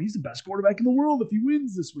 he's the best quarterback in the world if he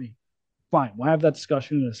wins this week." Fine, we'll have that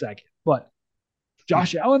discussion in a second. But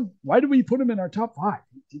Josh Allen, why do we put him in our top five?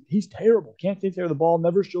 He's terrible. Can't take care of the ball.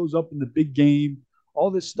 Never shows up in the big game. All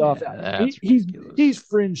this stuff. Yeah, that's He's ridiculous.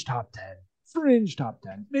 fringe top 10, fringe top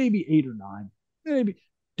 10, maybe 8 or 9, maybe.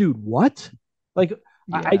 Dude, what? Like,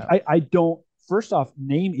 I Yeah. I, I don't. First off,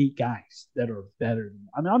 name 8 guys that are better than.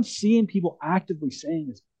 I mean, I'm seeing people actively saying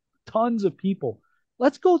this. Tons of people.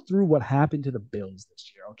 Let's go through what happened to the Bills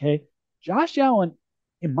this year. Okay, Josh Allen,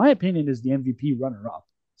 in my opinion, is the MVP runner-up.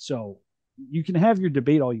 So you can have your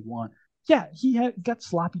debate all you want. Yeah, got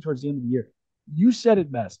sloppy towards the end of the year. You said it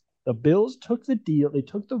best. The Bills took the deal. They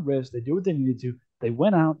took the risk. They did what they needed to. They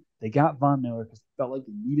went out. They got Von Miller because they felt like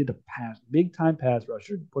they needed a big time pass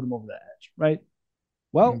rusher to put him over the edge, right? Mm.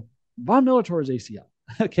 Well, Von Miller tore his ACL.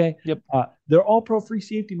 Okay. Yep. They're all pro free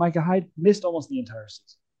safety. Micah Hyde missed almost the entire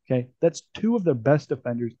season. Okay. That's two of their best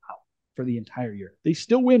defenders out for the entire year. They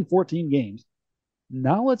still win 14 games.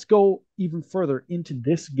 Now let's go even further into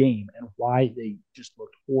this game and why they just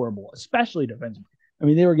looked horrible, especially defensively. I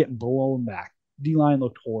mean, they were getting blown back. D line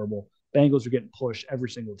looked horrible. Bengals are getting pushed every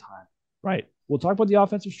single time. Right. We'll talk about the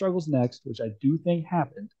offensive struggles next, which I do think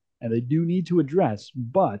happened and they do need to address.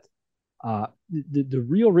 But the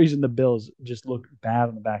real reason the Bills just look bad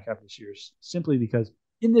on the back half of this year is simply because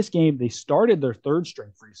in this game they started their third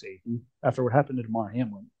string free safety after what happened to Damar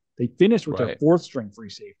Hamlin. They finished with their Right. fourth string free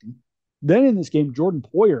safety. Then in this game, Jordan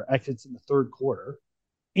Poyer exits in the third quarter,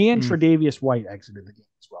 and Mm. Tre'Davious White exited the game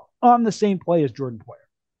as well on the same play as Jordan Poyer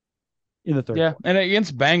in the third Yeah. quarter. And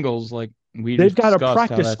against Bengals, like we They've just got a discussed how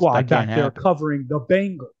practice that squad can't back there happen. covering the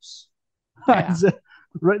Bengals. Yeah.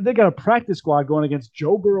 They got a practice squad going against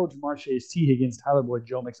Joe Burrow, Jamar Chase, T. Higgins, Tyler Boyd,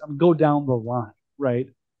 Joe Mix. I mean, go down the line, right?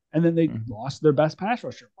 And then they Mhm. lost their best pass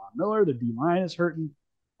rusher, Von Miller. The D line is hurting.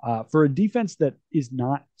 For a defense that is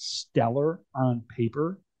not stellar on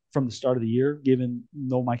paper from the start of the year, given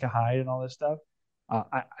no Micah Hyde and all this stuff,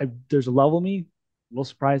 there's a level of me. A little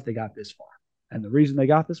surprised they got this far. And the reason they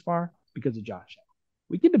got this far is because of Josh Allen.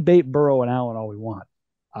 We can debate Burrow and Allen all we want,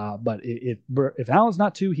 but if Allen's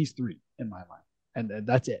not 2, he's 3 in my mind, and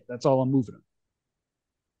that's it. That's all I'm moving him.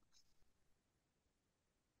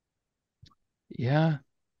 Yeah.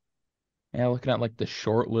 Yeah. Looking at like the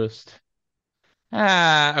short list.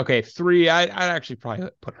 Okay. 3. I'd actually probably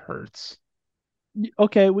put Hurts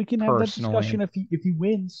Okay, we can have that discussion personally. if he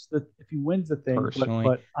wins the thing, but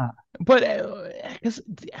Personally. but But because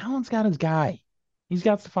Allen's got his guy. He's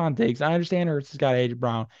got Stephon Diggs. I understand Hurts has got AJ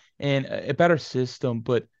Brown and a better system,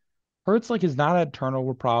 but Hurts like has not had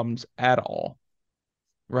turnover problems at all.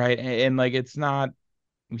 Right. And like it's not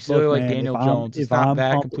we still look, like man, Daniel Jones. It's not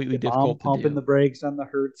that completely if I'm difficult to pumping the do. brakes on the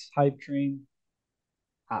Hertz hype train,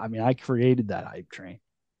 I mean, I created that hype train.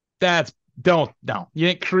 That's don't no. You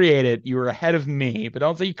didn't create it. You were ahead of me, but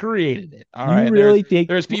don't say you created it. All You right. really think?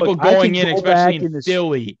 There's Look, people going in, especially in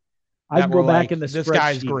Philly, I that can were go back like, in the this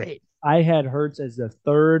guy's spreadsheet. great. I had Hertz as the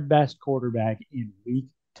third best quarterback in week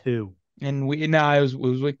 2. And we no, it was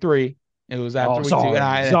week 3. It was Oh, after week 2. And sorry,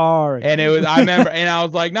 I sorry. and it was I remember and I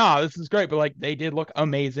was like, no, this is great. But like they did look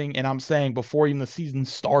amazing. And I'm saying before even the season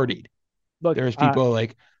started, Look, there's people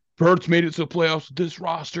like Burt's made it to the playoffs with this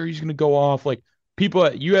roster. He's gonna go off. Like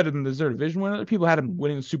people you had him as their division winner. People had him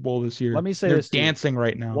winning the Super Bowl this year. let me say They're this to you. dancing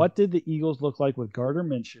right now. What did the Eagles look like with Gardner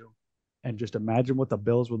Minshew? And just imagine what the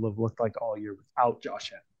Bills would have looked like all year without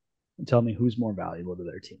Josh Allen. And tell me who's more valuable to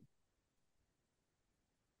their team.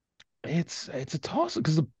 It's a toss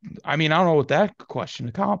because I mean I don't know what that question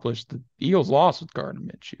accomplished. The Eagles lost with Gardner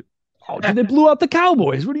Minshew. Oh, dude, they blew out the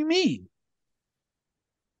Cowboys. What do you mean?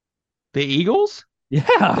 The Eagles? They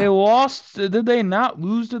Yeah. lost. Did they not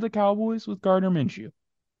lose to the Cowboys with Gardner Minshew?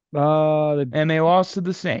 And they lost to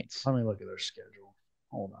the Saints. Let me look at their schedule.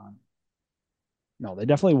 Hold on. No, they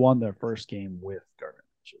definitely won their first game with Gardner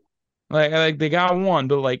Minshew. Like they got one,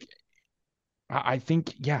 but like I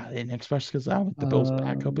think yeah, and especially because I don't think the Bills'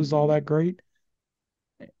 backup is all that great.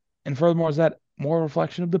 And furthermore, is that more a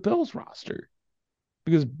reflection of the Bills roster?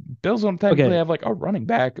 Because Bills don't technically Okay, have like a running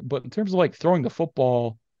back, but in terms of like throwing the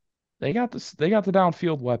football, they got this. They got the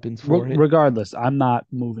downfield weapons for it. regardless, I'm not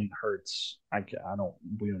moving Hurts. I don't.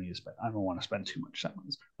 We don't need to spend. I don't want to spend too much time on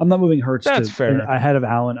this. I'm not moving Hurts That's to fair. ahead of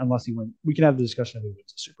Allen unless he wins. We can have the discussion if he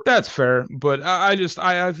wins the Super Bowl. That's fair. But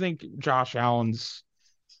I think Josh Allen's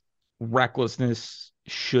recklessness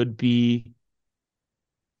should be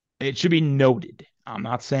noted. I'm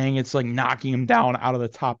not saying it's like knocking him down out of the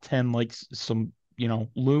top 10 like some,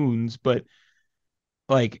 loons, but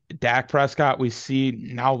like Dak Prescott, we see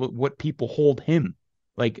now what people hold him,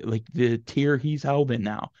 like the tier he's held in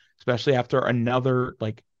now, especially after another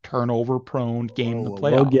like turnover prone game in the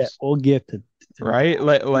playoffs. We'll get to Right?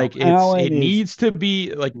 that. No, It Allen is needs to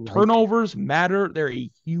be like like turnovers matter. They're a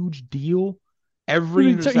huge deal. Every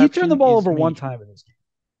he turned the interception ball is over one major. time in this game.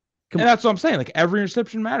 Come And on. that's what I'm saying. Like every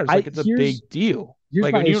interception matters. I Like it's a big deal. here's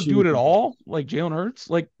Like my when you don't issue do it with at the all, Bills. like Jalen Hurts,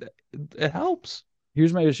 like it helps.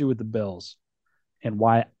 Here's my issue with the Bills and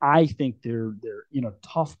why I think they're in a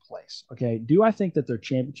tough place. Okay. Do I think that their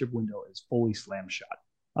championship window is fully slam shut?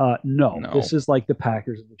 No, this No. is like the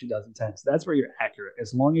Packers of the 2010s. That's where you're accurate.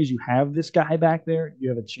 As long as you have this guy back there, you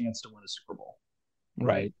have a chance to win a Super Bowl,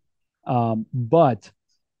 Right. right? But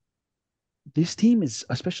this team is,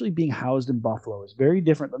 especially being housed in Buffalo, is very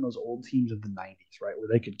different than those old teams of the 90s, right? Where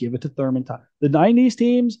they could give it to Thurman. The 90s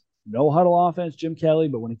teams, no huddle offense, Jim Kelly,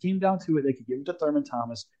 but when it came down to it, they could give it to Thurman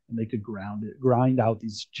Thomas and they could grind out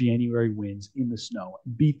these January wins in the snow,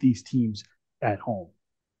 beat these teams at home.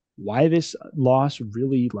 Why this loss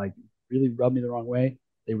really rubbed me the wrong way?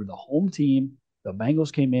 They were the home team. The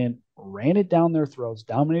Bengals came in, ran it down their throats,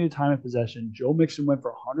 dominated time of possession. Joe Mixon went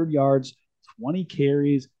for 100 yards, 20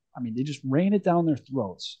 carries. I mean, they just ran it down their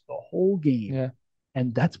throats the whole game. Yeah.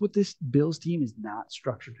 And that's what this Bills team is not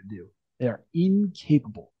structured to do. They are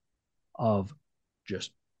incapable of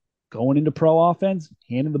just going into pro offense,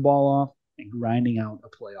 handing the ball off, and grinding out a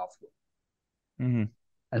playoff win. Mm-hmm.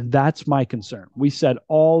 And that's my concern. We said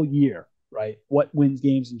all year, right? What wins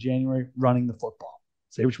games in January? Running the football.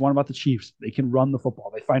 Say what you want about the Chiefs. They can run the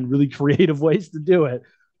football. They find really creative ways to do it,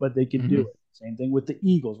 but they can do Mm-hmm. it. Same thing with the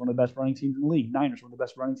Eagles, one of the best running teams in the league. Niners, one of the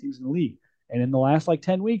best running teams in the league. And in the last like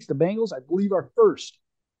 10 weeks, the Bengals, I believe, are first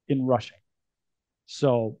in rushing.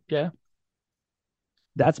 So Yeah.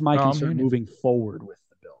 that's my No, I'm concern hearing it. moving forward with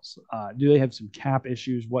the Bills. Do they have some cap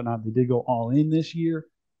issues, whatnot? They did go all in this year.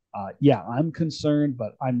 Yeah, I'm concerned,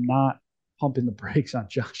 but I'm not pumping the brakes on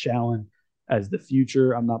Josh Allen as the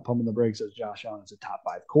future. I'm not pumping the brakes as Josh Allen as a top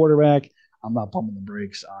 5 quarterback. I'm not pumping the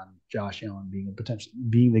brakes on Josh Allen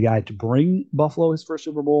being the guy to bring Buffalo his first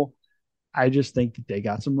Super Bowl. I just think that they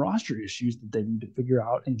got some roster issues that they need to figure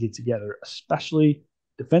out and get together, especially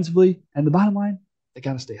defensively. And the bottom line, they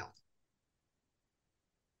got to stay healthy.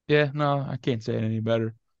 Yeah, no, I can't say it any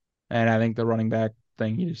better. And I think the running back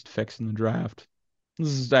thing he just fixed in the draft. This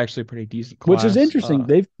is actually a pretty decent Which is class. interesting.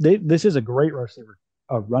 They this is a great receiver,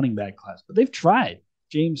 running back class, but they've tried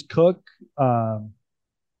James Cook.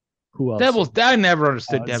 Who else? I never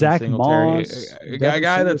understood Devin Zach Singletary. Moss, A Devin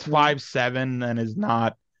guy that's Singletary. 5'7" and is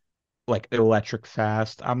not like electric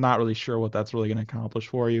fast. I'm not really sure what that's really going to accomplish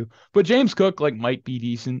for you. But James Cook like might be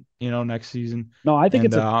decent, next season. No, I think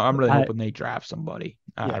And it's a. I'm really I, hoping they draft somebody.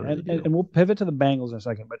 I yeah, really do. and we'll pivot to the Bengals in a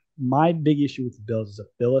second. But my big issue with the Bills is a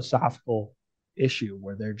philosophical issue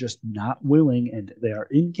where they're just not willing and they are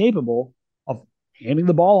incapable of handing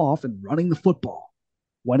the ball off and running the football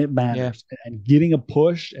when it Yeah. matters and getting a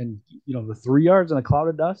push and the 3 yards in a cloud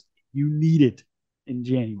of dust. You need it in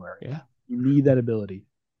January. Yeah. You need that ability.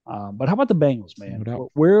 But how about the Bengals, No man?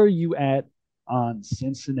 doubt. Where are you at on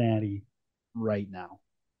Cincinnati right now?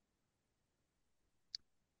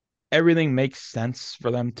 Everything makes sense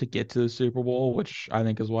for them to get to the Super Bowl, which I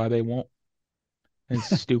think is why they won't.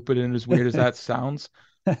 As stupid and as weird as that sounds.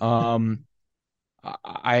 Um,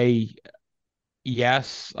 I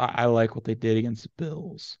yes, I like what they did against the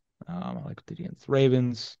Bills. I like what they did against the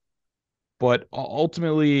Ravens, but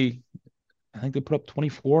ultimately, I think they put up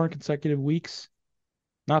 24 in consecutive weeks.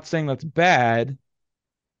 Not saying that's bad,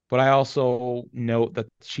 but I also note that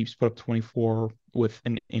the Chiefs put up 24 with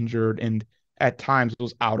an injured and at times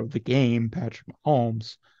was out of the game, Patrick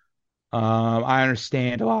Mahomes. I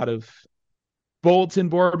understand a lot of bulletin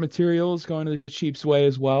board materials going to the Chiefs' way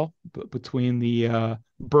as well, but between the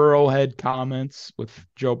Burrowhead comments with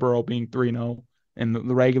Joe Burrow being 3-0 and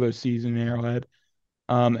the regular season in Arrowhead.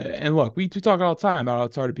 And look, we talk all the time about how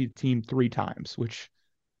it's hard to beat the team 3 times, which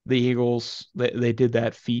the Eagles, they did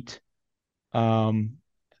that feat. Um,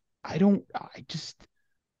 I just,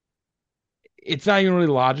 it's not even really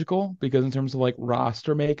logical because in terms of like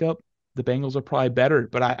roster makeup, the Bengals are probably better.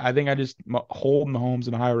 But I think I just hold Mahomes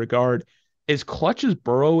in high regard. As clutch as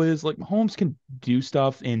Burrow is, like Mahomes can do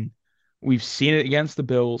stuff in, we've seen it against the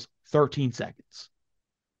Bills, 13 seconds.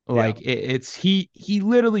 Yeah. Like it's he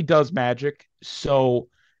literally does magic. So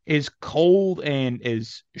as cold and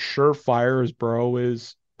as surefire as Burrow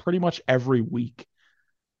is pretty much every week,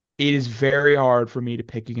 it is very hard for me to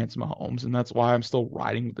pick against Mahomes, and that's why I'm still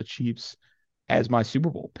riding with the Chiefs as my Super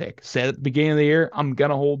Bowl pick. Said at the beginning of the year, I'm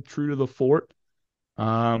gonna hold true to the fort.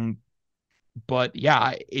 Um, but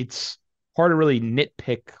yeah, it's hard to really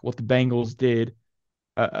nitpick what the Bengals did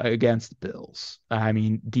against the Bills. I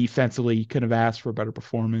mean, defensively, you couldn't have asked for a better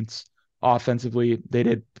performance. Offensively, they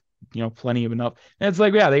did, plenty of enough. And it's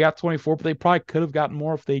like, yeah, they got 24, but they probably could have gotten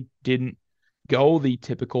more if they didn't go the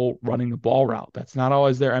typical running the ball route. That's not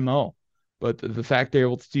always their MO. But the fact they're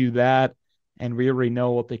able to do that, and we already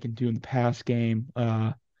know what they can do in the pass game,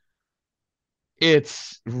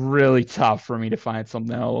 it's really tough for me to find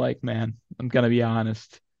something I like, man. I'm gonna be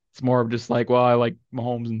honest. It's more of just like, well, I like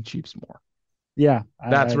Mahomes and Chiefs more. Yeah,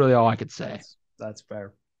 That's really all I could say. that's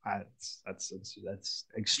fair. That's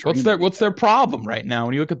extremely What's their fair. problem right now?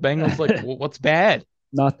 When you look at Bengals, like what's bad?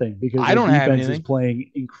 Nothing, because I their don't have defense is anything.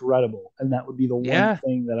 playing incredible, and that would be the one Yeah.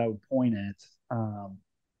 thing that I would point at.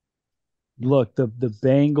 Look, the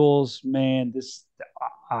Bengals, man, this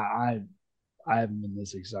I I haven't been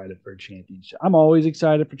this excited for a championship. I'm always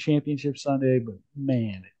excited for championship Sunday, but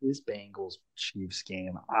man, this Bengals Chiefs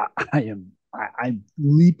game, I'm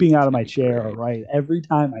leaping out It's of gonna my be chair, great. right, every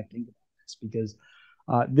time I think about this, because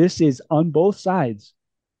this is on both sides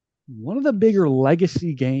one of the bigger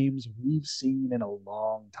legacy games we've seen in a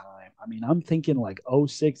long time. I mean, I'm thinking like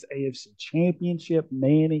 '06 AFC Championship,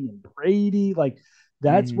 Manning and Brady. Like,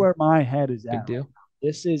 that's Hmm. where my head is at Big right deal. now.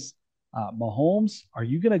 This is Mahomes. Are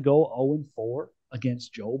you going to go 0-4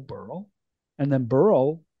 against Joe Burrow? And then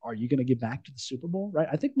Burrow, are you going to get back to the Super Bowl? Right.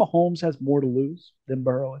 I think Mahomes has more to lose than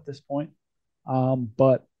Burrow at this point.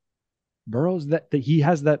 But Burrow's that he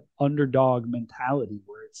has that underdog mentality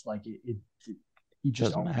where it's like it he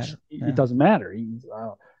just Doesn't matter. it Yeah. doesn't matter. He's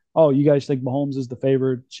oh, you guys think Mahomes is the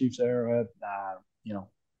favorite? Chiefs are you know,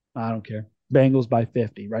 I don't care. Bengals by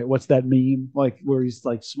 50, right? What's that meme like where he's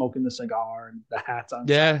like smoking the cigar and the hat's on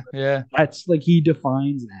Yeah. silent? Yeah. That's like he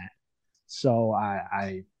defines that. So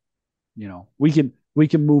we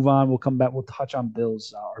can move on. We'll come back. We'll touch on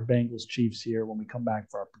Bills or Bengals Chiefs here when we come back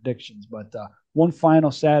for our predictions. But one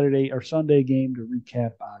final Saturday or Sunday game to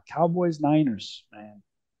recap: Cowboys Niners. Man,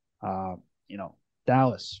 uh, you know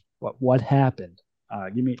Dallas. What happened?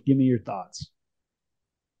 Give me your thoughts.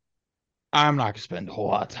 I'm not gonna spend a whole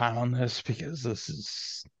lot of time on this because this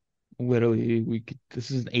is literally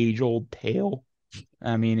this is an age old tale.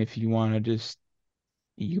 I mean, if you want to just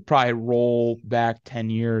you could probably roll back 10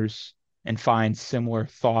 years and find similar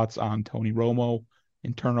thoughts on Tony Romo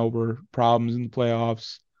and turnover problems in the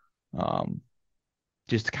playoffs. Um,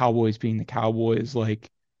 just the Cowboys being the Cowboys, like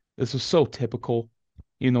this was so typical,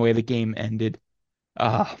 even the way the game ended.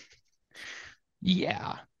 Uh,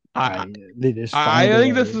 yeah, I They just I found a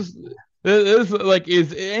think way. this like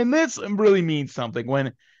is and this really means something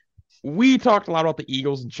when we talked a lot about the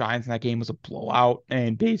Eagles and Giants, and that game was a blowout.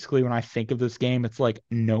 And basically, when I think of this game, it's like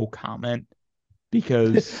no comment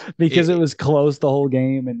because Because it was close the whole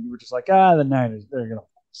game, and you were just like, the Niners, they're gonna.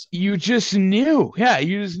 you just knew. Yeah,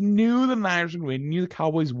 you just knew the Niners would win. You knew the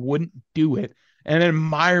Cowboys wouldn't do it. And then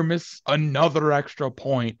Meyer missed another extra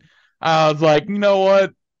point. I was like, you know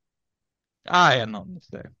what? I got nothing to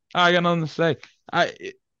say. I got nothing to say. I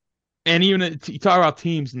and even you talk about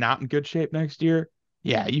teams not in good shape next year.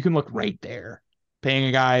 Yeah, you can look right there. Paying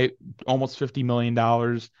a guy almost $50 million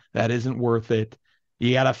that isn't worth it.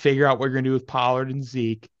 You got to figure out what you're going to do with Pollard and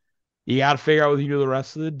Zeke. You got to figure out what you do with the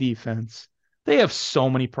rest of the defense. They have so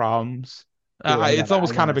many problems. Ooh, I It's got I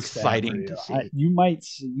almost got kind of a stat for exciting you. to see. You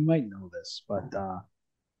might know this, but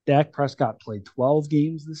Dak Prescott played 12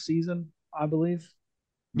 games this season, I believe.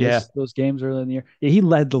 Yeah, Those games early in the year. Yeah, he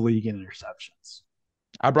led the league in interceptions.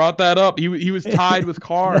 I brought that up. He was tied with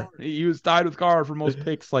Carr. He was tied with Carr for most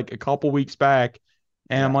picks like a couple weeks back,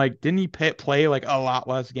 and I'm Yeah, like, didn't he play like a lot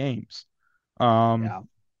less games? Um, yeah.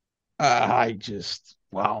 I just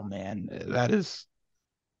wow, man, that is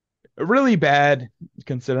really bad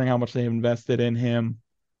considering how much they have invested in him.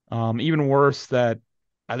 Even worse that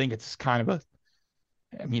I think it's kind of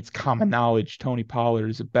I mean, it's common knowledge Tony Pollard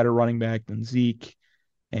is a better running back than Zeke,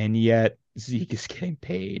 and yet Zeke is getting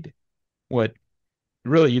paid what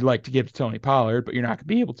really you'd like to give to Tony Pollard, but you're not going to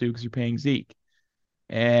be able to because you're paying Zeke.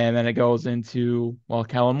 And then it goes into, well,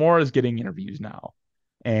 Kellen Moore is getting interviews now.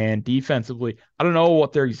 And defensively, I don't know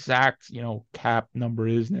what their exact, cap number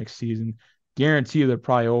is next season. Guarantee they're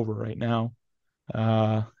probably over right now.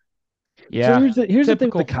 Uh, So yeah, here's the thing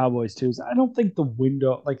with the typical. Cowboys too is I don't think the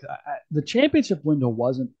window like the championship window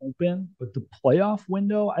wasn't open, but the playoff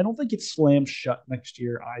window I don't think it's slammed shut next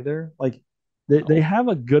year either. Like They have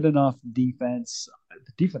a good enough defense.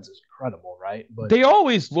 The defense is incredible, right? But They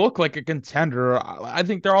always look like a contender. I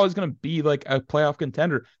think they're always going to be like a playoff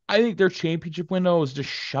contender. I think their championship window is just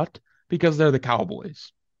shut because they're the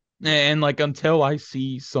Cowboys. And like until I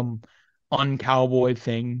see some uncowboy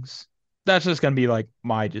things, that's just going to be like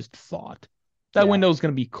my just thought. That yeah, window is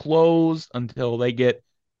going to be closed until they get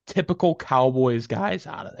typical Cowboys guys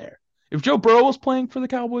out of there. If Joe Burrow was playing for the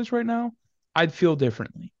Cowboys right now, I'd feel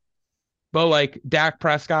differently. But like Dak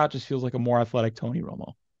Prescott just feels like a more athletic Tony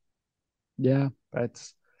Romo. yeah,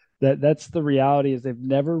 that's the reality is they've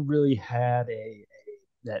never really had a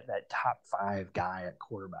that top five guy at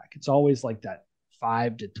quarterback. It's always like that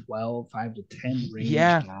 5 to 12, 5 to 10 range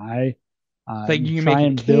Yeah, guy. like You you can try make a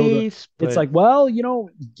and build a. case, It's but like, well,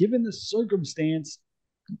 given the circumstance,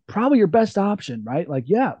 probably your best option, right? Like,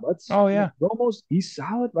 yeah, oh yeah, Romo's he's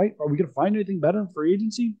solid, right? Are we gonna find anything better in free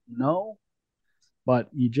agency? No, but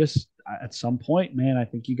you just at some point, man, I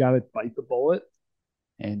think you got to bite the bullet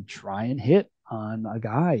and try and hit on a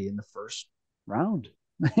guy in the first round.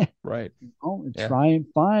 right. And Yeah. try and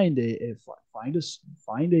find a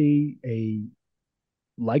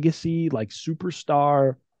legacy like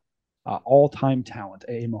superstar, all time talent,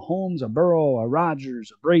 a Mahomes, a Burrow, a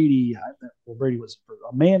Rodgers, a Brady. Well, Brady was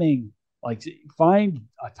a Manning. Like find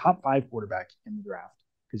a top five quarterback in the draft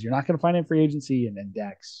because you're not going to find him free agency, and then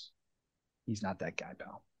Dex, he's not that guy,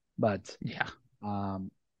 pal. But Yeah. how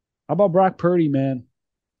about Brock Purdy, man?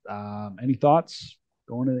 Any thoughts?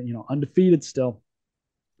 Going to undefeated still.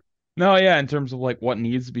 No, yeah, in terms of like what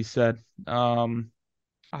needs to be said.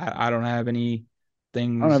 I don't have any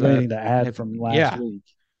I don't things have that anything to add have from last yeah, week.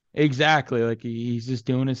 exactly. Like he's just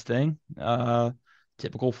doing his thing.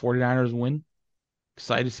 Typical 49ers win.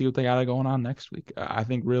 Excited to see what they got going on next week. I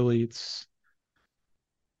think really it's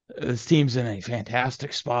this team's in a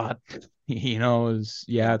fantastic spot. Is Yeah,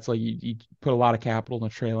 yeah, it's like you put a lot of capital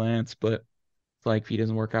into Trey Lance, but it's like if he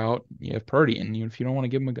doesn't work out, you have Purdy, and if you don't want to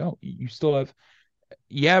give him a go, you still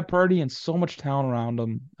have Purdy and so much talent around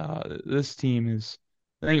him. This team is,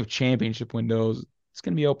 I think, of championship windows. It's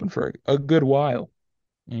going to be open for a good while,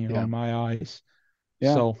 yeah, in my eyes.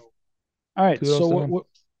 yeah. So All right. So kudos to them.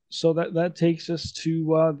 so that takes us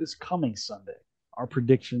to this coming Sunday. Our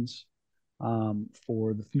predictions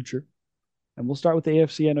for the future, and we'll start with the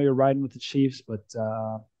AFC. I know you're riding with the Chiefs, but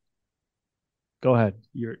go ahead.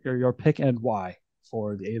 Your pick and why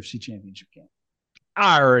for the AFC Championship game.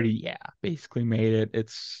 I already, basically made it.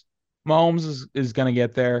 It's Mahomes is going to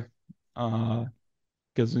get there because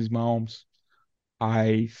he's Mahomes.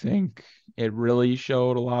 I think it really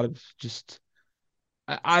showed a lot of just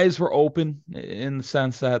eyes were open in the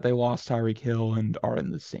sense that they lost Tyreek Hill and are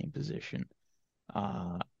in the same position.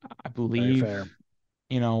 Uh, I Very believe, fair.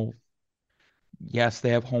 you know, yes, they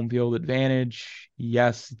have home field advantage.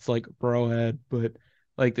 Yes, it's like Burrowhead, but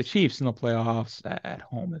like the Chiefs in the playoffs at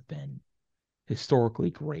home have been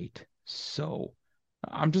historically great. So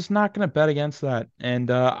I'm just not going to bet against that. And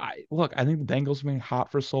I think the Bengals have been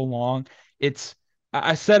hot for so long. It's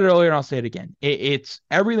I said it earlier and I'll say it again. It's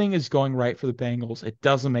everything is going right for the Bengals. It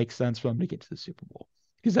doesn't make sense for them to get to the Super Bowl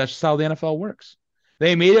because that's just how the NFL works.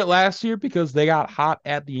 They made it last year because they got hot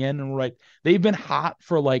at the end and they've been hot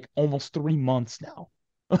for like almost 3 months now.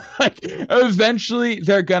 Like eventually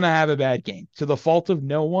they're gonna have a bad game to the fault of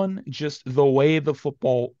no one, just the way the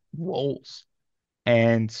football rolls.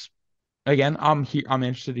 And again, I'm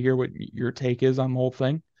interested to hear what your take is on the whole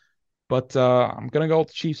thing. But I'm gonna go with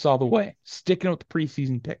the Chiefs all the way. Sticking with the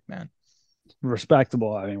preseason pick, man.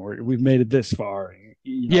 Respectable. I mean, we've made it this far.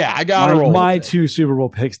 Yeah, I gotta My roll with my it. two Super Bowl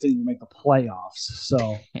picks didn't even make the playoffs.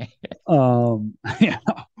 So, yeah,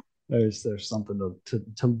 there's something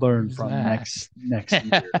to learn There's from that. next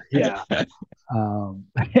year. Yeah. Um,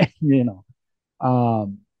 you know,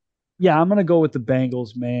 um, yeah, I'm gonna go with the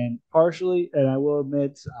Bengals, man. Partially, and I will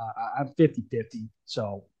admit, I'm 50-50.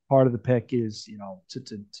 So part of the pick is,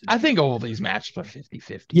 to I think all of these matches are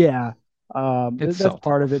 50-50. yeah, It's that's so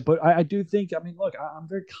part of it. tough. But I do think, I mean, look, I'm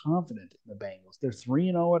very confident in the Bengals. They're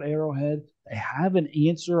 3-0 at Arrowhead. They have an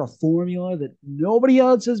answer, a formula that nobody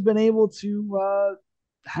else has been able to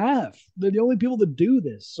have. They're the only people that do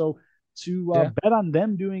this. So to Yeah. bet on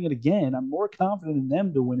them doing it again, I'm more confident in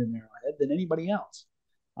them to win in Arrowhead than anybody else.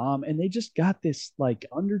 And they just got this like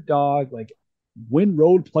underdog, like win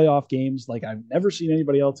road playoff games like I've never seen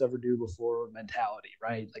anybody else ever do before mentality,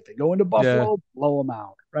 right? Like they go into Yeah. Buffalo, blow them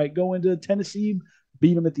out, right? Go into Tennessee,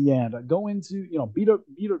 beat them at the end. Go into, beat a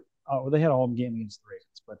well, they had a home game against the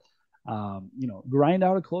Ravens, but grind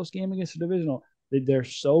out a close game against the divisional. They're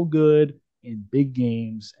so good in big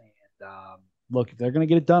games. And look, if they're going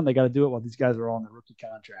to get it done, they got to do it while these guys are all on the rookie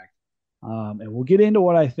contract. And we'll get into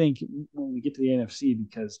what I think when we get to the NFC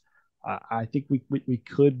because I think we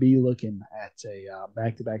could be looking at a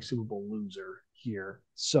back-to-back Super Bowl loser here.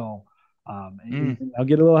 So Mm. I'll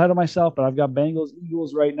get a little ahead of myself, but I've got Bengals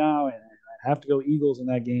Eagles right now, and I have to go Eagles in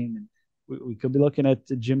that game. And we could be looking at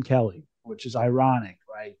Jim Kelly, which is ironic,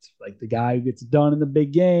 right? Like the guy who gets it done in the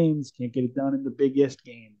big games can't get it done in the biggest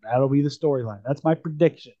game. That'll be the storyline. That's my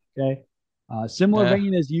prediction. Okay. Similar Yeah.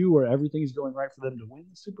 vein as you, where everything's going right for them to win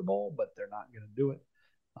the Super Bowl, but they're not going to do it.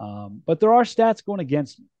 But there are stats going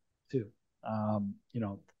against me too. You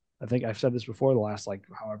know, I think I've said this before. The last like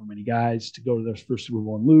however many guys to go to their first Super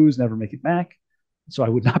Bowl and lose, never make it back. So I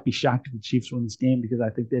would not be shocked if the Chiefs win this game because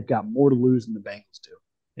I think they've got more to lose than the Bengals do,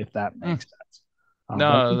 if that Mm. makes sense. But I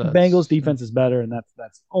No, think the Bengals that's defense is better, and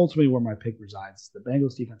that's ultimately where my pick resides. The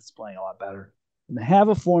Bengals defense is playing a lot better, and they have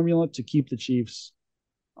a formula to keep the Chiefs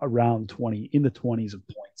around 20 in the 20s of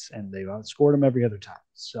points, and they've outscored them every other time.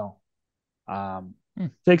 So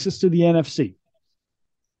takes us to the NFC.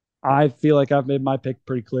 I feel like I've made my pick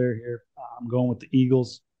pretty clear here. I'm going with the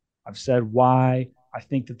Eagles. I've said why. I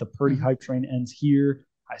think that the Purdy mm-hmm. hype train ends here.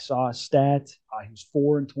 I saw a stat. He was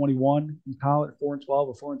 4-21 in college, 4-12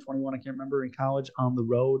 or 4-21. I can't remember in college on the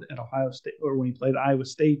road at Ohio State or when he played at Iowa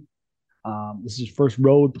State. This is his first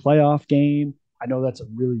road playoff game. I know that's a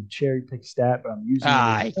really cherry pick stat, but I'm using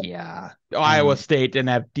it. Yeah. Iowa Um, State didn't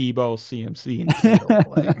have Debo, CMC, and Kittle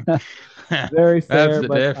playing. very That's fair, the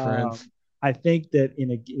but difference. I think that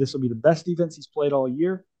this will be the best defense he's played all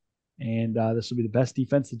year, and this will be the best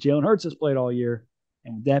defense that Jalen Hurts has played all year.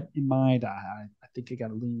 And with that in mind, I think I got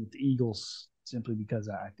to lean with the Eagles simply because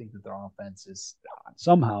I think that their offense is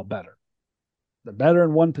somehow better. They're better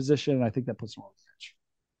in one position, and I think that puts them on the edge.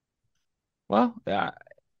 Well,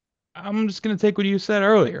 I'm just going to take what you said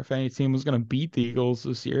earlier. If any team was going to beat the Eagles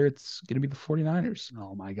this year, it's going to be the 49ers.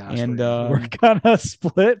 Oh my gosh, And we're gonna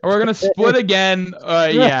split. we're going to split again.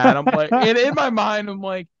 Yeah. And I'm like, in my mind, I'm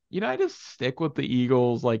like, I just stick with the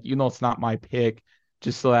Eagles. Like, it's not my pick,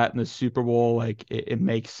 just so that in the Super Bowl, like, it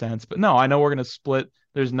makes sense. But no, I know we're going to split.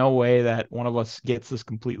 There's no way that one of us gets this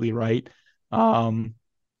completely right. And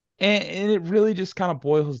it really just kind of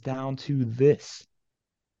boils down to this.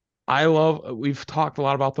 We've talked a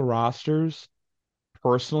lot about the rosters.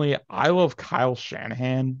 Personally, I love Kyle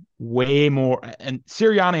Shanahan way more, and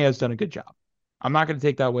Sirianni has done a good job. I'm not going to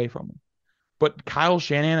take that away from him. But Kyle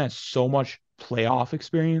Shanahan has so much playoff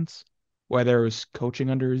experience, whether it's coaching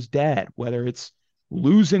under his dad, whether it's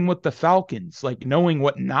losing with the Falcons, like knowing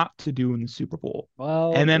what not to do in the Super Bowl.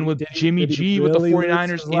 Well, And then with Jimmy did he G with the really lose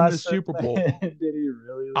 49ers his in the lesson? Super Bowl. Did he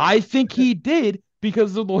really lose? I think he did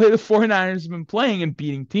because of the way the 49ers have been playing and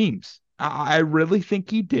beating teams. I really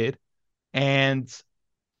think he did. And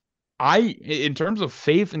in terms of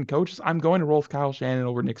faith in coaches, I'm going to roll with Kyle Shannon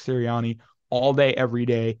over Nick Sirianni all day, every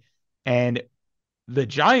day. And the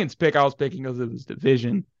Giants pick I was picking because it was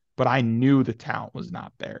division, but I knew the talent was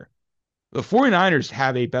not there. The 49ers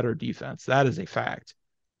have a better defense. That is a fact.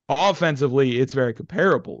 Offensively, it's very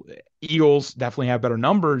comparable. Eagles definitely have better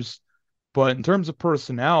numbers, but in terms of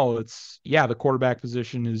personnel, the quarterback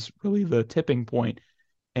position is really the tipping point.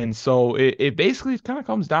 And so it basically kind of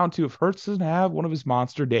comes down to if Hurts doesn't have one of his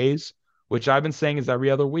monster days, which I've been saying is every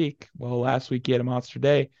other week. Well, last week he had a monster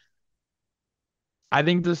day. I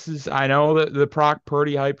know that the Brock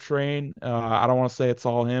Purdy hype train, I don't want to say it's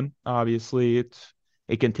all him. Obviously,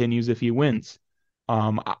 it continues if he wins.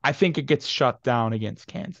 I think it gets shut down against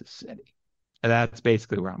Kansas City. And that's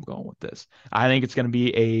basically where I'm going with this. I think it's going to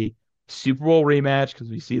be a Super Bowl rematch because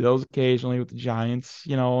we see those occasionally with the Giants,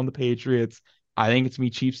 and the Patriots. I think it's me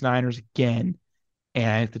Chiefs Niners again, and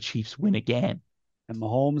I think the Chiefs win again. And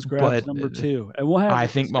Mahomes grabs But number two, and we'll have I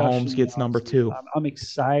this think Mahomes discussion in the gets number offseason. two. I'm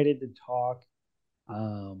excited to talk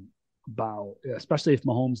about, especially if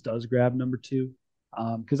Mahomes does grab number two,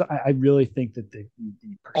 because I really think that the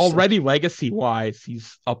Already perception. legacy wise,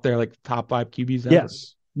 he's up there like the top 5 QBs ever.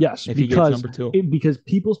 Yes, If he gets number two. because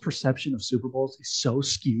people's perception of Super Bowls is so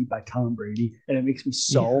skewed by Tom Brady, and it makes me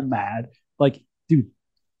so Yeah, mad. Like, dude,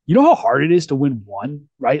 you know how hard it is to win one,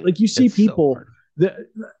 right? Like you see it's so people. hard.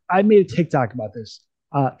 I made a TikTok about this.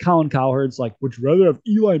 Colin Cowherd's like, would you rather have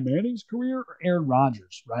Eli Manning's career or Aaron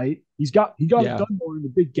Rodgers? Right? He got it Yeah, done more in the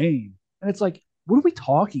big game, and it's like, what are we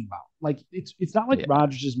talking about? Like, it's not like yeah,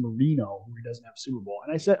 Rodgers is Marino who doesn't have Super Bowl.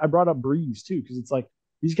 And I brought up Breeze too because it's like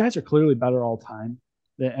these guys are clearly better all time,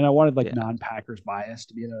 and I wanted like yeah. non-Packers bias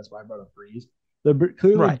to be in it. That's why I brought up Breeze. They're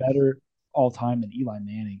clearly Right. better all time than Eli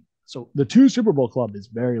Manning. So the two Super Bowl club is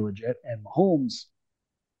very legit, and Mahomes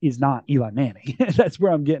is not Eli Manning. That's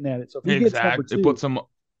where I'm getting at it. So if he gets number Exactly. It two, puts him or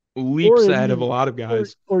leaps ahead of a even lot of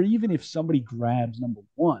guys. or even if somebody grabs number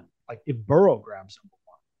one, like if Burrow grabs number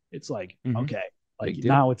one, it's like, Hmm. okay, like Big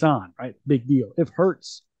deal. now it's on, right? Big deal. If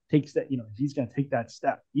Hurts takes that, if he's going to take that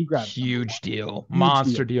step, he grabs number one. Huge deal. Huge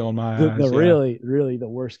Monster deal. deal in my The eyes. Yeah. really the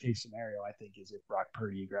worst case scenario I think is if Brock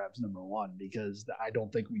Purdy grabs number one, because I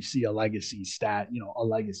don't think we see a legacy stat, a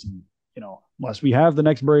legacy, unless we have the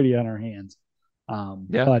next Brady on our hands.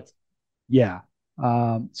 Yeah. But yeah.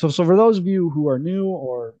 So for those of you who are new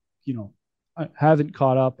or haven't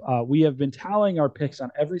caught up, we have been tallying our picks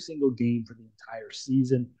on every single game for the entire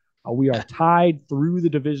season. We are tied through the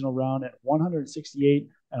divisional round at 168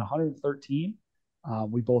 and 113.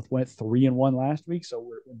 We both went 3-1 last week, so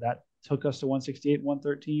that took us to 168,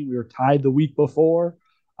 113. We were tied the week before.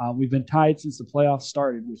 We've been tied since the playoffs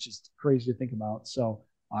started, which is crazy to think about. So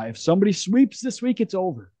if somebody sweeps this week, it's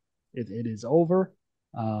over. It is over.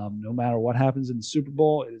 No matter what happens in the Super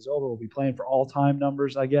Bowl, it is over. We'll be playing for all-time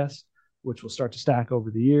numbers, I guess, which will start to stack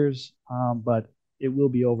over the years. But it will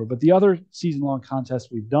be over. But the other season-long contest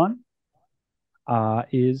we've done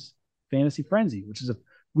is Fantasy Frenzy, which is a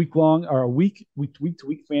week-long or a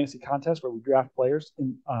week-to-week fantasy contest where we draft players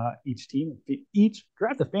in each team, each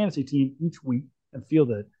draft a fantasy team each week and feel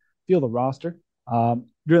the roster. During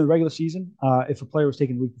the regular season, if a player was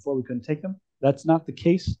taken the week before, we couldn't take them. That's not the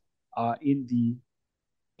case in the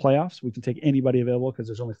playoffs. We can take anybody available because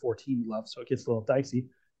there's only 4 teams left, so it gets a little dicey.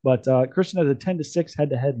 But Christian has a 10-6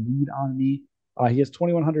 head-to-head lead on me. He has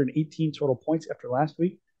 2,118 total points after last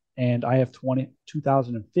week, and I have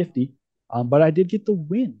 2,050. But I did get the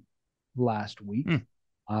win last week.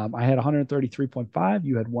 I had 133.5.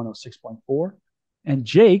 You had 106.4. And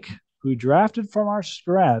Jake, who drafted from our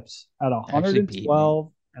scraps, at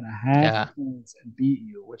 112 and a half points and beat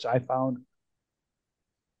you, which I found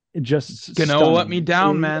just Gano stunning. let me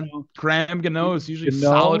down, man. Graham Gano is usually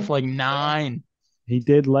solid for like 9. He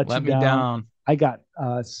did let me down. I got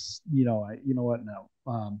you know what? No.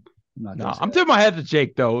 I'm tipping my head to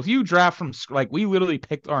Jake though. If you draft from we literally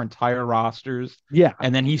picked our entire rosters,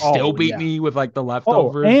 and then he still beat me with like the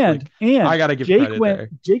leftovers. And I gotta give credit there.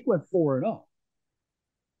 Jake went 4-0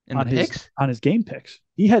 in the picks on his game picks.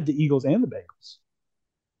 He had the Eagles and the Bengals,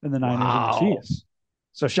 and the Niners and the Chiefs.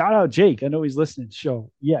 So shout out Jake. I know he's listening.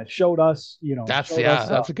 Showed us. That's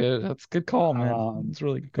a good call, man. That's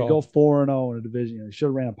really good call. To go 4-0 in a division. He should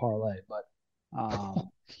have ran a parlay, but.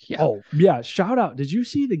 Oh yeah! Shout out! Did you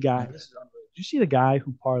see the guy? Did you see the guy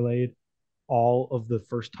who parlayed all of the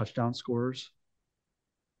first touchdown scorers?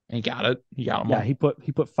 And he got it. He got them. Yeah, all. he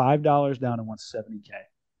put $5 down and won $70K.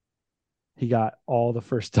 He got all the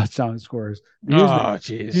first touchdown scorers.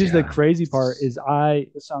 Here's the crazy part: is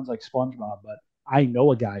it sounds like SpongeBob, but I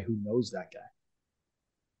know a guy who knows that guy.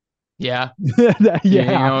 Yeah. Yeah. You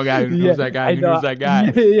know a guy who knows that guy who knows that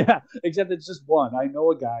guy. Yeah. Except it's just one. I know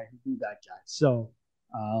a guy who knew that guy. So,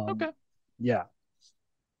 okay. Yeah.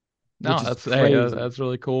 No, that's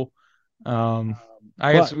really cool. I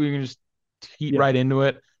guess we can just heat right into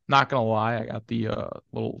it. Not gonna lie, I got the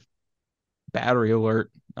little battery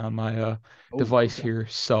alert on my device here.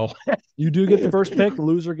 So you do get the first pick.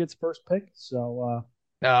 Loser gets first pick. So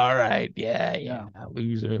all right, yeah.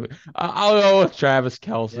 Loser. I'll go with Travis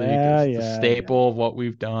Kelce. It's the staple of what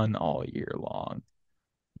we've done all year long.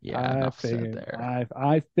 Yeah, enough said there.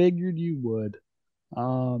 I figured you would.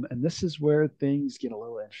 And this is where things get a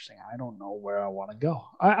little interesting. I don't know where I want to go.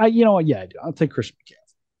 You know what? Yeah, I do. I'll take Christian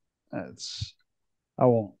McCaffrey. I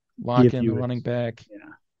won't lock in the running back.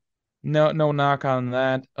 Yeah. No knock on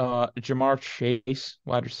that. Jamar Chase,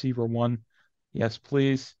 wide receiver 1. Yes,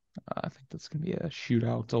 please. I think that's gonna be a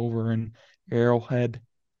shootout over in Arrowhead.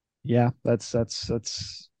 Yeah, that's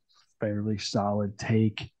fairly solid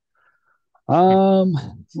take. Let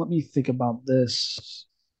me think about this.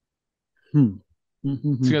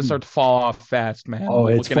 It's gonna start to fall off fast, man. Oh,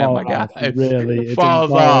 it's falling off. Really, it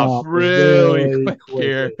falls off really quick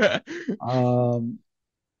here.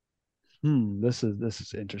 This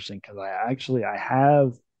is interesting because I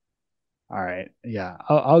have. All right, yeah,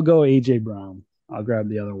 I'll go AJ Brown. I'll grab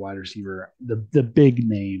the other wide receiver, the big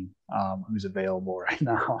name who's available right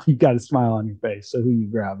now. You got a smile on your face. So who you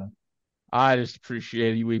grabbing? I just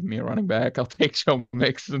appreciate you leaving me a running back. I'll take Joe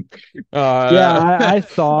Mixon. I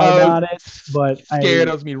thought about it, but scared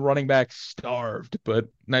of me running back starved. But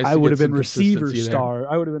nice. I would have been receiver starved.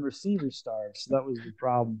 I would have been receiver starved. So that was the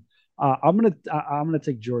problem. I'm gonna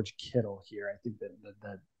take George Kittle here. I think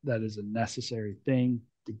that is a necessary thing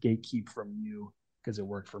to gatekeep from you because it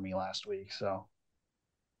worked for me last week. So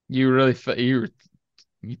you really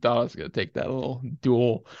you thought I was gonna take that little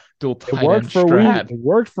dual tight end strat. It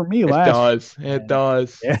worked for me last week. It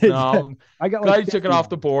does. No, I got glad you took it off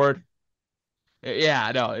the board.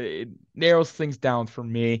 Yeah, no, it narrows things down for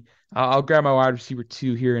me. I'll grab my wide receiver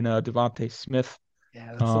 2 here in Devontae Smith. Yeah,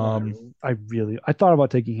 that's the Um, one I thought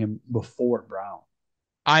about taking him before Brown.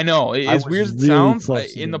 I know, I as was weird as it really sounds,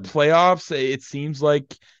 close to in the doing playoffs, it seems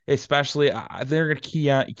like, especially, they're going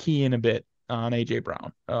to key in a bit on AJ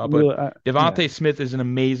Brown. But really. Yeah, Devontae Smith is an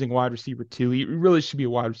amazing wide receiver too. He really should be a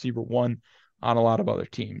wide receiver one on a lot of other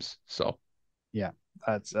teams. So yeah,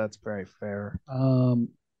 that's very fair.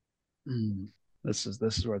 Hmm, this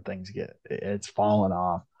is where things get it's falling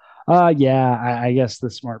off. Yeah, I guess the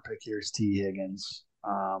smart pick here is T Higgins.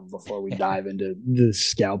 Before we dive into the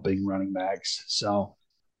scalping running backs, so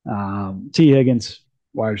T Higgins,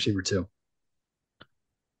 wide receiver two.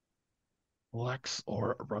 flex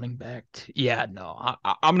or a running back. Yeah, no,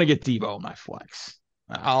 I'm gonna get Debo in my flex.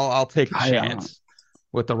 I'll take a I chance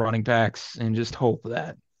with the running backs and just hope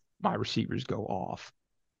that my receivers go off.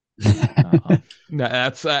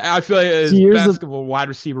 That's I feel like See, as here's the best of a wide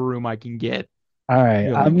receiver room I can get all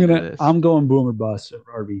right. going into this. I'm going boomer bust at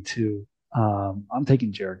RB two. I'm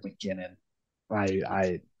taking Jarek McKinnon.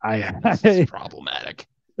 This is problematic.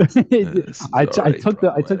 This is already I took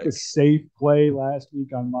the problematic. safe play last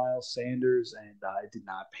week on Miles Sanders, and it did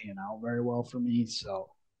not pan out very well for me. So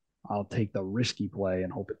I'll take the risky play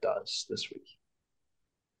and hope it does this week.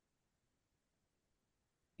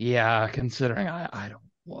 Yeah, considering I don't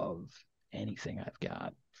love anything I've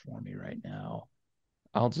got for me right now,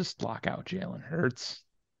 I'll just lock out Jalen Hurts,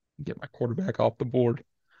 get my quarterback off the board,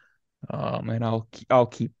 and I'll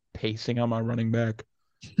keep pacing on my running back.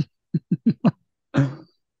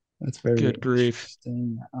 That's very Good grief.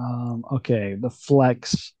 interesting. Okay, the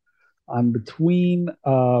flex. I'm between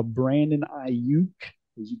Brandon Ayuk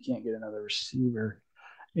because you can't get another receiver,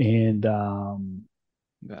 and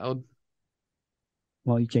Valid.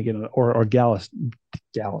 well, you can't get an, or Dallas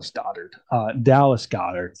Goddard, Dallas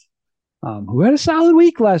Goddard, who had a solid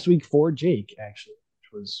week last week for Jake actually,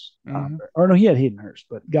 which was Hmm. or no, he had Hayden Hurst,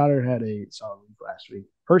 but Goddard had a solid week last week.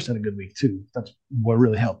 Hurst had a good week too. That's what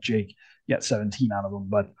really helped Jake get 17 out of him.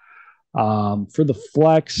 But for the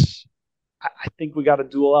flex, I think we got to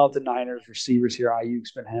duel out the Niners receivers here.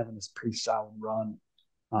 Ayuk's been having this pretty solid run.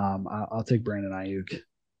 I'll take Brandon Ayuk.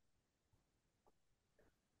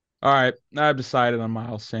 All right, I've decided on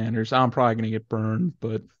Miles Sanders. I'm probably gonna get burned,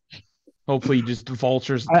 but hopefully he just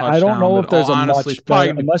vultures the I don't touchdown. know But if there's a honestly, it's much probably better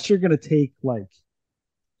gonna be, unless you're gonna take like,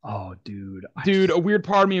 oh dude, I dude. A just weird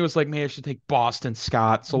part of me was like, man, I should take Boston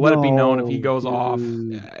Scott. So let it be known if he no goes off,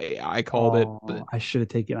 dude. I called it. Oh, But I should have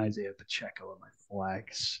taken Isaiah Pacheco in my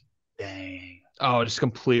flex. Dang. oh, it just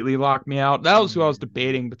completely locked me out. That was who I was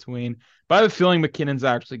debating between. But I have a feeling McKinnon's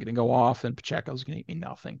actually gonna go off, and Pacheco's gonna eat me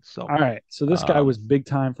nothing. So, All right. So this guy um, was big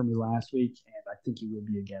time for me last week, and I think he will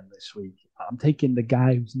be again this week. I'm taking the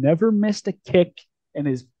guy who's never missed a kick in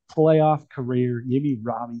his playoff career. Give me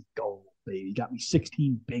Robbie Gold, baby. He got me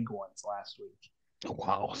 16 big ones last week.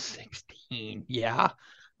 wow, 16. Yeah.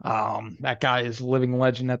 That guy is a living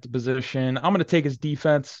legend at the position. I'm gonna take his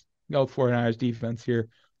defense. Go with 49ers defense here.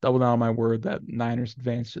 Double down on my word that Niners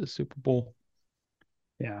advance to the Super Bowl.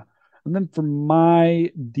 Yeah. And then for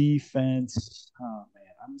my defense, oh man,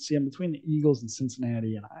 I'm between the Eagles and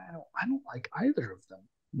Cincinnati, and I don't like either of them.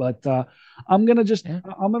 But Yeah. I'm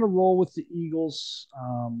gonna roll with the Eagles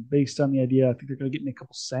based on the idea I think they're gonna get me a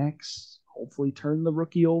couple sacks, hopefully turn the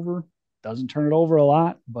rookie over. Doesn't turn it over a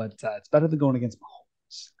lot, but it's better than going against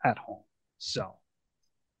Mahomes at home. So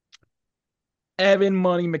Evan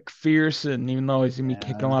Money McPherson, even though he's gonna be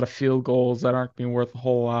kicking a yeah, lot of field goals that aren't gonna be worth a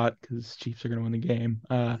whole lot because Chiefs are gonna win the game.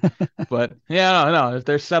 But yeah, no, if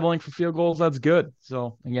they're settling for field goals, that's good.